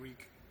supporting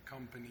Greek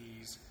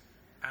companies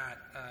at,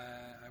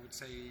 I would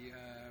say,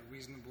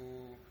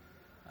 reasonable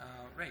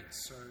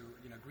rates. So,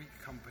 Greek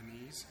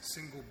companies,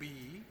 single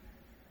B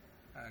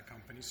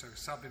companies, so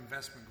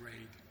sub-investment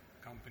grade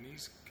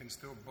companies, can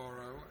still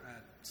borrow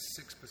at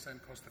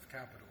 6% cost of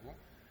capital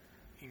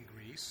in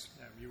Greece.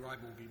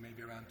 Euribor will be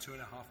maybe around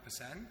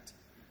 2.5%,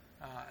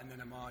 and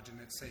then a margin,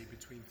 let's say,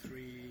 between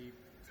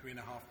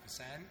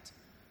 3.5%,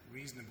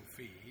 reasonable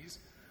fees.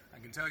 I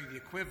can tell you the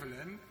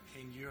equivalent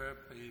in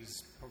Europe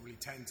is probably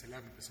 10 to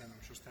 11%. I'm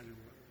sure Stella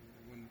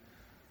wouldn't.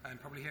 And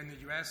probably here in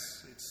the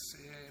US, it's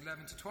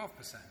 11 to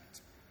 12%.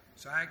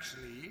 So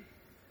actually,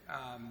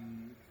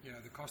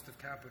 the cost of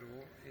capital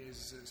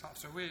is up.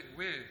 So we're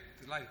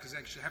delighted because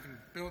actually having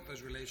built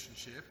those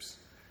relationships,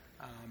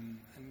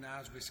 and now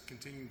as we're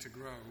continuing to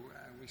grow,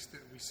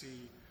 we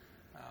see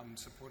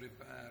supportive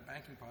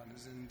banking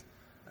partners, and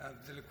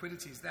the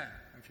liquidity is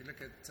there. If you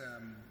look at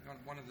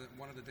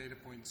one of the data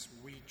points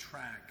we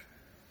track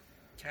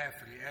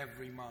carefully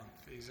every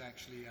month is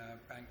actually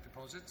bank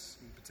deposits,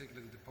 in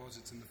particular the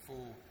deposits in the 4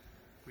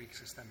 Greek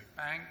systemic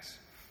banks.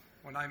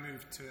 When I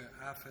moved to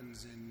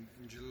Athens in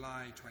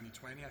July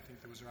 2020, I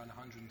think there was around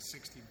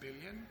 160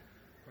 billion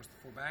across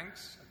the 4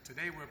 banks.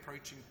 Today we're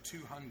approaching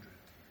 200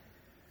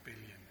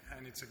 billion,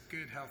 and it's a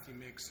good, healthy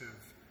mix of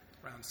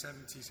around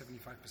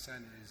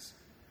 70-75% is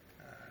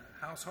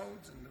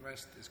households, and the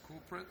rest is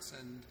corporates.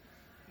 And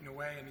in a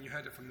way, I mean, you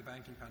heard it from the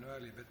banking panel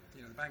earlier, but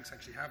the banks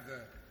actually have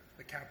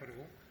the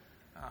capital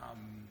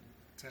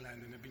to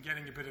lend, and they've been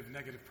getting a bit of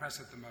negative press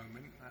at the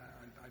moment.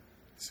 I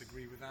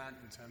disagree with that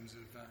in terms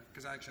of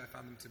because actually I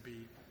found them to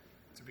be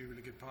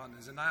really good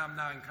partners, and I am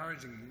now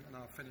encouraging them, and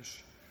I'll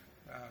finish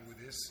with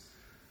this.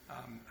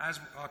 As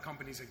our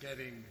companies are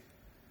getting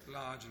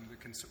large and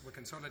we're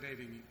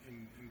consolidating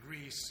in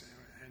Greece,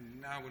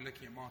 and now we're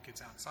looking at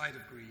markets outside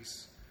of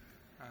Greece,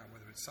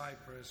 whether it's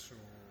Cyprus or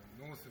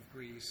north of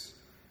Greece,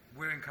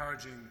 we're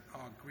encouraging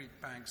our Greek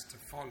banks to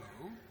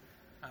follow.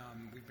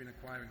 We've been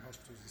acquiring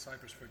hospitals in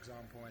Cyprus, for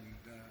example, and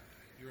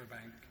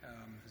Eurobank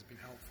has been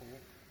helpful.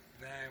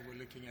 There we're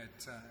looking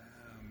at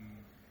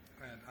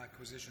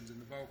acquisitions in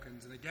the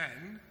Balkans, and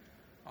again,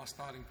 our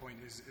starting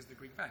point is the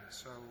Greek banks.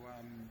 So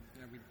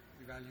we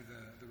value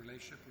the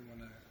relationship. We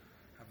want to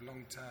have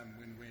long-term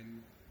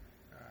win-win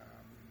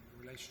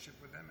relationship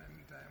with them,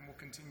 and we'll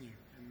continue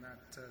in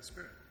that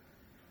spirit.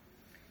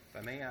 If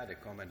I may add a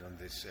comment on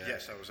this.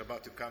 Yes, I was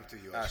about to come to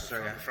you.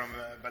 Sorry.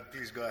 But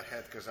please go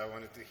ahead, because I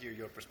wanted to hear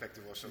your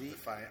perspective also.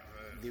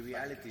 The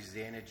reality is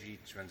the energy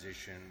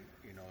transition,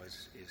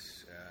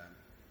 is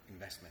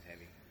investment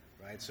heavy,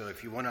 right? So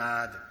if you want to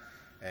add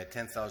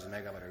 10,000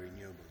 megawatt of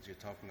renewables, you're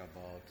talking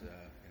about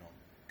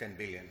 10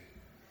 billion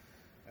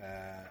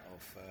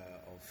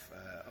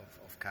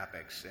of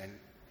capex, and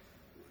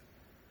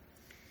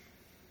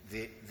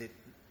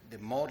the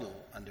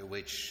model under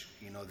which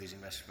these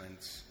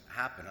investments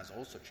happen has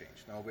also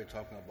changed. Now we're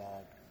talking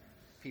about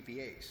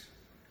PPAs.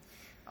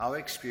 Our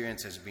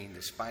experience has been,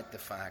 despite the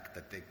fact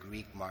that the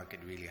Greek market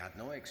really had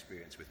no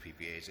experience with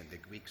PPAs and the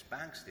Greek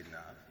banks didn't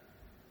have,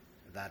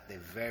 that they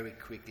very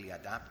quickly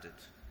adapted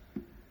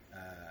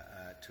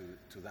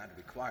to that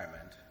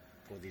requirement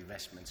for the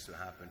investments to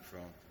happen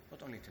from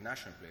not only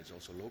international players,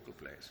 also local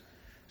players.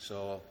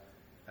 So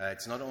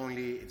it's not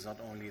only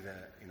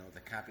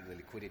the capital, the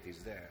liquidity is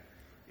there.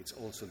 It's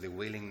also the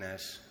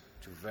willingness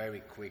to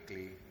very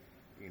quickly,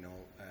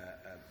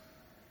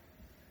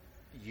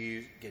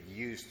 you get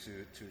used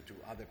to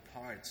other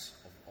parts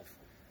of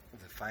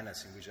the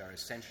financing which are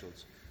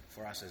essentials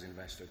for us as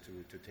investors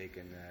to take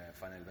a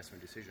final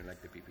investment decision like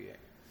the PPA.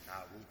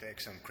 We'll take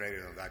some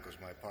credit on that, because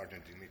my partner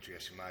Dimitri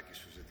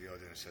Asimakis, who's at the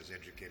audience, has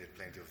educated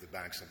plenty of the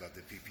banks about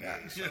the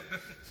PPA.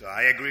 So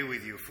I agree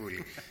with you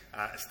fully.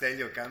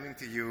 Stelios, coming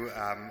to you,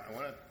 I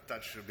want to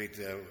touch a bit,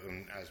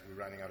 as we're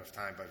running out of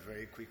time, but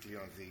very quickly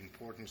on the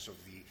importance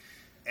of the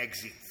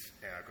exit,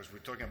 because we're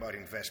talking about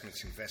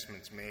investments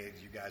made.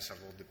 You guys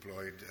have all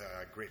deployed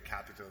great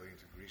capital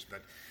into Greece,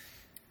 but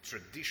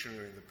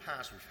traditionally in the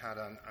past we've had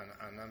a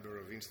number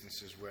of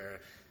instances where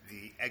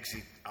the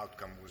exit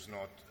outcome was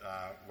not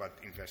what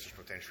investors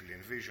potentially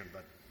envisioned.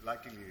 But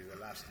luckily the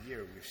last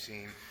year we've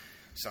seen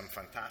some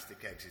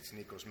fantastic exits.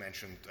 Nikos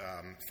mentioned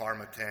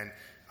Pharma10.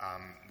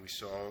 We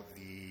saw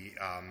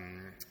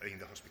in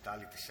the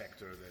hospitality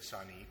sector the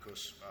Sunny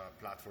Ecos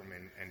platform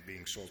and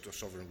being sold to a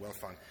sovereign wealth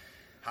fund.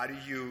 How do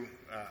you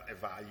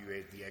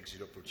evaluate the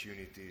exit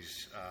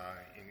opportunities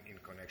in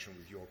connection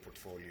with your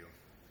portfolio?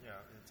 Yeah,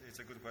 it's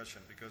a good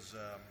question, because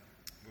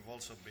we've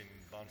also been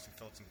bouncing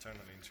thoughts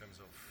internally in terms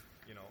of,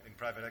 in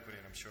private equity,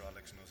 and I'm sure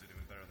Alex knows it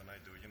even better than I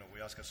do. We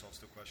ask ourselves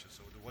two questions.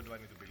 So what do I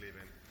need to believe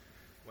in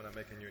when I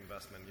make a new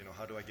investment?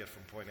 How do I get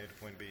from point A to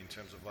point B in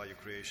terms of value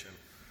creation?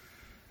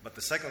 But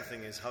the second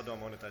thing is, how do I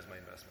monetize my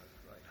investment?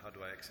 Right? How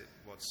do I exit?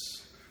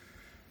 What's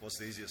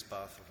the easiest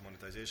path of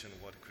monetization?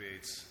 What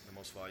creates the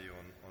most value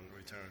on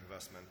return on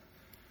investment?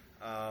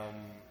 I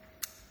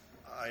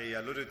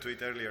alluded to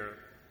it earlier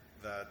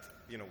that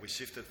we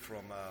shifted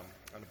from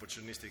an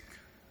opportunistic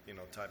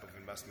type of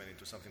investment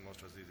into something more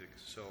strategic.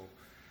 So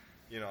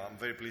I'm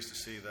very pleased to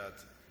see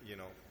that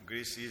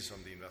Greece is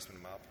on the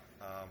investment map.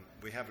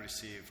 We have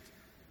received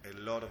a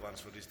lot of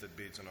unsolicited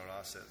bids on our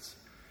assets,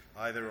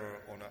 either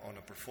on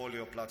a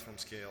portfolio platform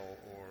scale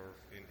or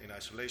in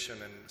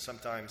isolation, and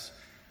sometimes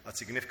at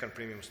significant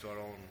premiums to our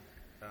own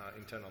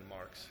internal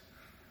marks.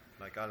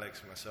 Like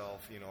Alex,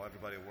 myself,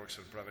 everybody who works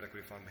for a private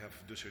equity fund, we have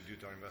fiduciary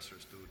duty to our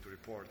investors to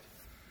report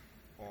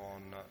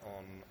on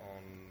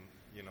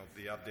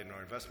the update on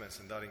our investments,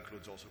 and that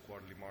includes also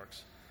quarterly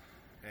marks.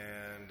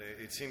 And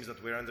it seems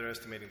that we're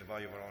underestimating the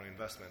value of our own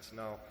investments.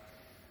 Now,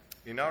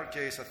 in our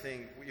case, I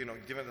think,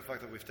 given the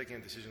fact that we've taken a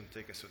decision to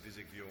take a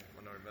strategic view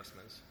on our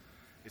investments,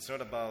 it's not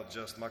about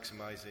just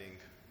maximizing,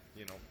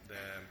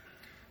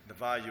 the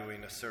value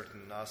in a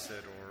certain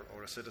asset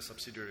or a certain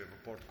subsidiary of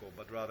a portco,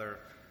 but rather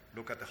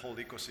look at the whole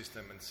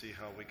ecosystem and see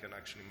how we can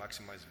actually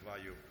maximize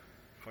value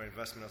for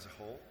investment as a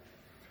whole.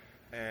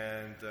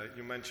 And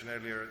you mentioned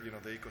earlier,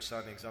 the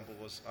EcoSun example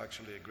was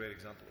actually a great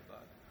example of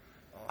that.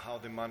 How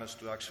they managed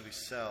to actually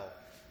sell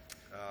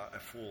a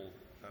full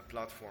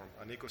platform,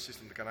 an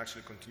ecosystem that can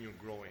actually continue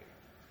growing.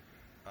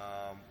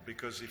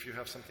 Because if you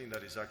have something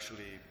that is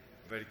actually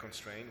very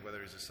constrained,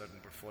 whether it's a certain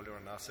portfolio or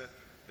an asset,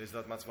 there's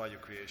not much value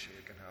creation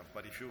you can have.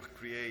 But if you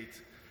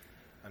create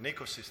an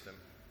ecosystem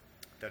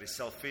that is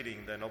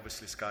self-feeding, then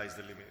obviously sky is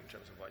the limit in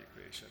terms of value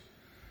creation.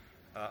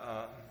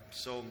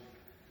 So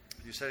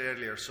you said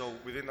earlier, so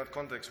within that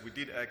context, we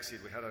did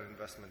exit. We had an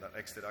investment that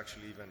exited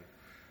actually even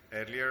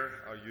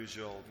earlier. Our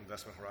usual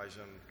investment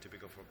horizon,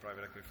 typical for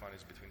private equity fund,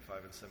 is between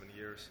 5 and 7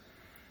 years.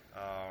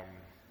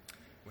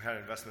 We had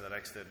an investment that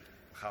exited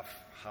half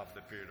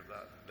the period of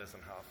that, less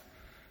than half.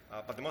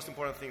 But the most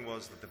important thing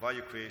was that the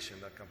value creation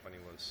in that company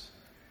was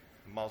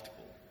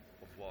multiple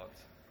of what,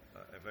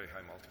 a very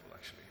high multiple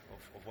actually,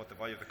 of what the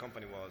value of the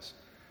company was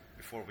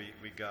before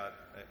we got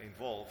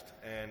involved.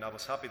 And I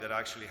was happy that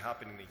actually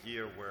happened in a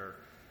year where,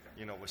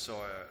 we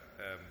saw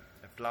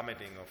a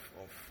plummeting of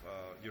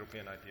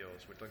European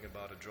IPOs. We're talking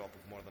about a drop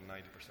of more than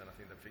 90%. I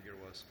think the figure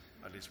was,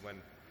 at least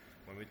when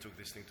we took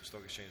this thing to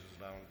stock exchange,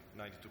 was around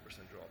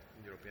 92% drop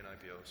in European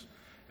IPOs.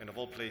 And of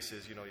all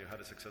places, you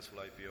had a successful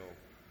IPO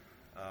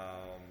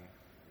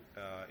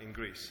in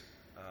Greece,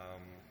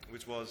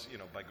 which was,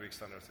 by Greek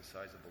standards, a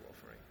sizable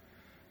offering.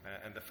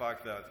 And the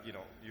fact that,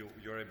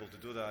 you're able to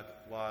do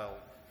that while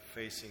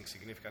facing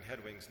significant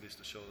headwinds leads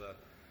to show that,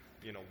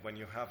 when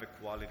you have a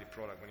quality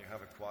product, when you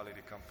have a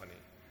quality company,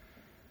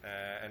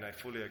 and I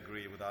fully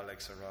agree with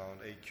Alex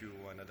around AQ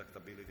and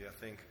adaptability. I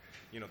think,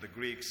 the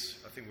Greeks,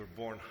 we're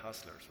born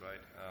hustlers, right?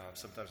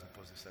 Sometimes in a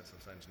positive sense,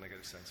 sometimes in a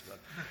negative sense. But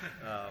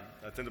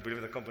I tend to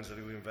believe the companies that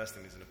we invest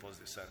in is in a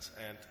positive sense.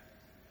 And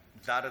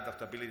that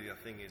adaptability, I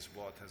think, is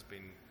what has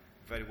been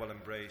very well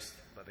embraced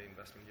by the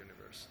investment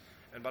universe.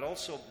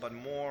 But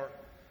more,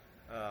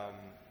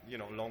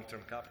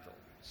 long-term capital.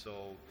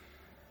 So,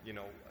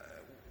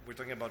 we're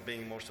talking about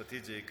being more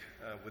strategic.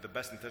 With the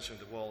best intention in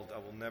the world, I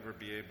will never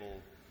be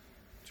able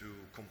to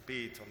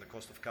compete on the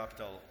cost of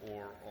capital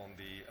or on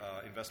the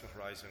investment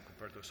horizon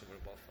compared to a sovereign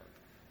wealth fund.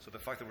 So the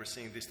fact that we're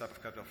seeing this type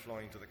of capital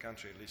flowing to the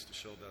country leads to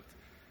show that,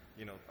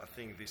 I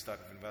think this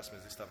type of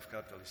investments, this type of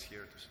capital is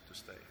here to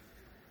stay.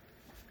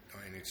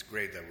 And it's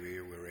great that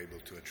we were able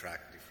to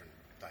attract different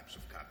types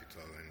of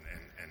capital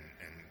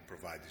and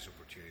provide these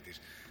opportunities.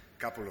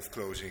 A couple of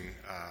closing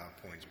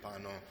points.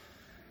 Pano,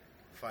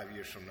 5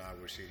 years from now,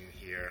 we're sitting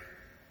here.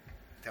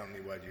 Tell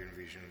me what you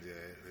envision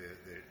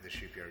the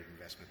shipyard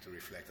investment to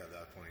reflect at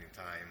that point in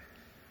time.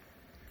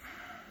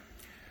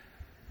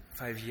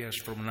 5 years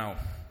from now.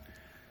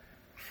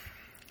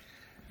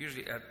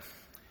 Usually,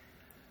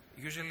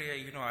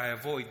 I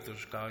avoid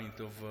those kind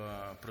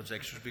of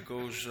projections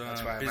because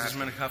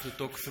businessmen have to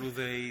talk through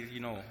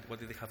what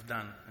they have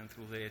done and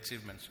through their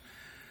achievements.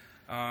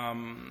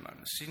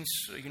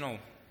 Since,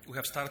 we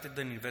have started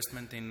an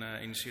investment in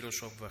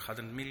Syros of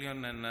 100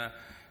 million and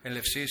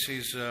LFCs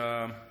is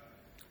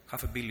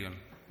 $500 million,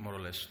 more or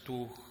less.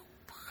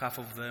 Half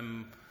of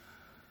them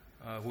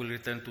will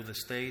return to the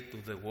state, to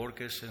the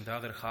workers, and the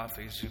other half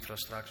is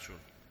infrastructure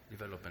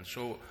development.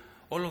 So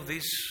all of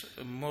this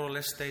more or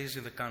less stays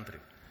in the country.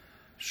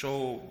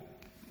 So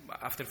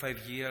after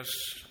 5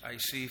 years, I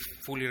see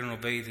fully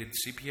renovated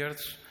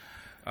shipyards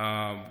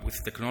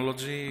with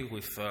technology,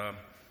 with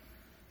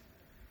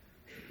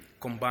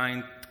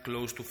combined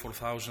close to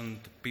 4,000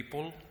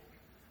 people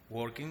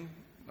working.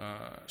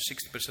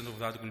 60% of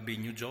that will be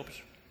new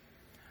jobs.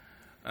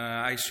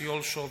 I see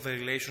also the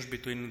relations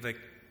between the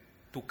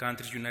two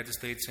countries, United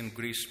States and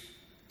Greece,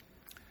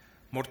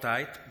 more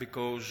tight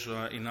because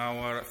in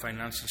our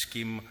financing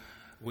scheme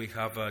we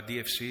have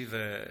DFC,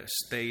 the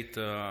State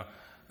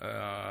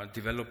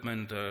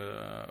Development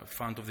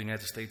Fund of the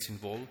United States,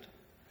 involved.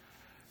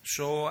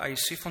 So I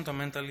see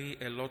fundamentally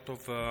a lot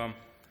of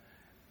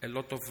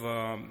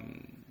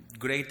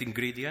great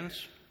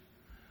ingredients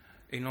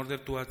in order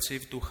to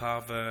achieve to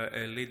have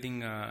a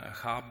leading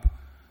hub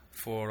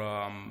for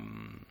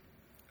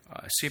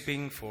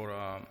shipping,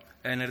 for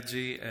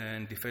energy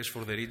and defense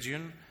for the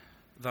region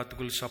that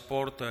will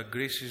support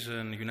Greece's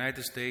and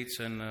United States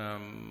and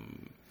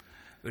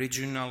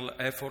regional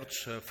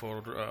efforts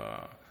for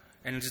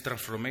energy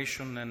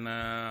transformation and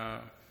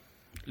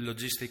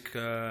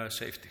logistic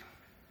safety.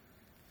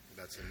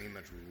 That's an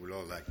image we would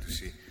all like to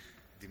see.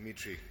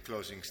 Dimitri,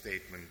 closing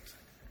statement.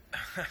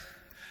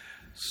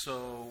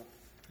 So,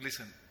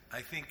 listen,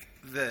 I think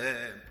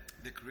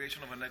the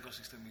creation of an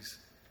ecosystem is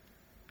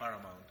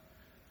paramount.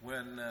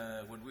 When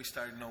we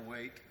started No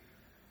Wait,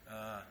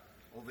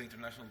 all the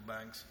international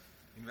banks,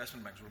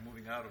 investment banks, were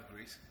moving out of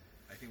Greece.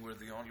 I think we're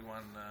the only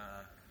one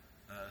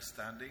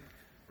standing.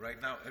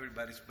 Right now,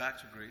 everybody's back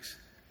to Greece.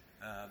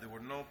 There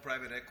were no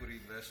private equity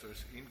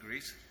investors in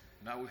Greece.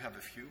 Now we have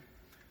a few.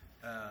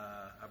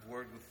 I've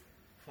worked with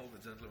all the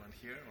gentlemen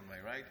here on my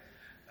right.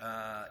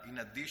 In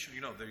addition,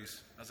 there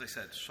is, as I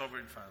said,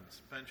 sovereign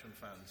funds, pension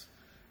funds,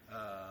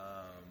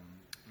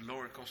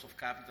 lower cost of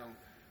capital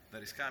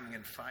that is coming,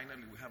 and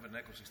finally we have an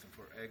ecosystem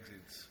for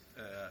exits,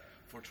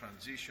 for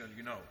transition.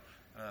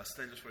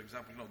 Stelios, for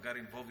example, got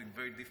involved in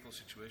very difficult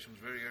situations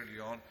very early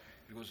on.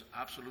 It was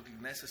absolutely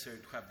necessary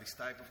to have this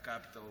type of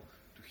capital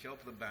to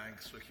help the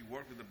banks, so he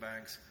worked with the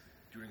banks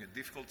during a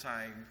difficult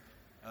time.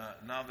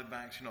 Now the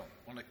banks,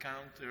 on a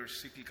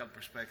counter-cyclical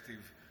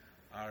perspective,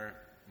 are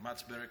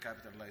much better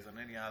capitalized than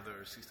any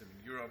other system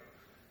in Europe.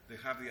 They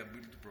have the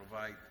ability to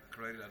provide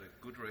credit at a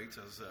good rates,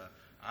 as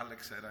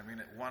Alex said, I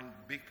mean, one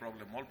big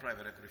problem all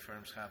private equity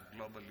firms have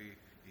globally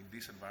in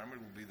this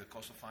environment will be the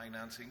cost of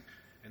financing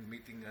and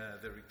meeting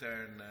the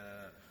return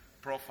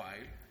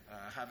profile.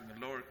 Having a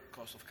lower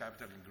cost of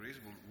capital in Greece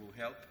will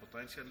help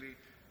potentially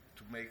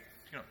to make,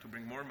 to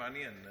bring more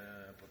money and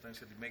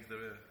potentially make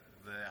the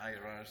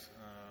IRRs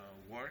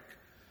work.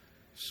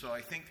 So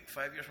I think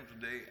 5 years from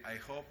today, I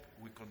hope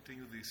we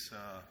continue this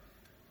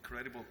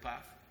credible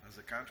path as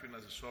a country and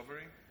as a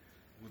sovereign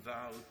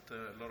without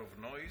a lot of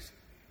noise,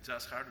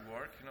 just hard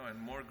work, and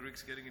more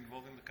Greeks getting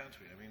involved in the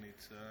country. I mean,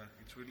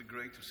 it's really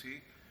great to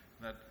see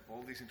that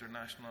all these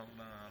international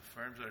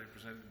firms are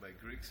represented by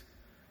Greeks,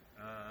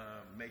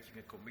 making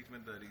a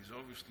commitment that is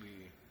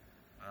obviously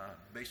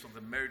based on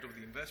the merit of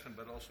the investment,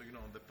 but also,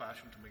 on the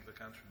passion to make the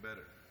country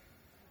better.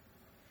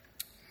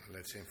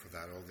 Let's aim for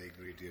that. All the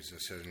ingredients are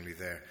certainly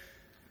there.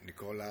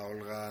 Nicola,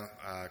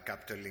 Olga,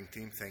 Capital Link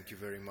team, thank you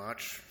very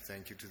much.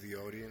 Thank you to the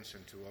audience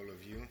and to all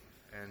of you.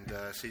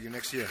 And see you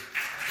next year.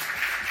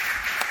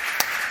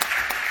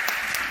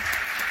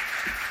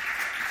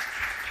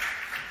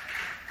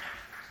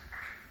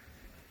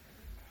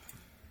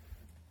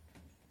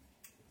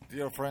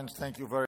 Dear friends, thank you very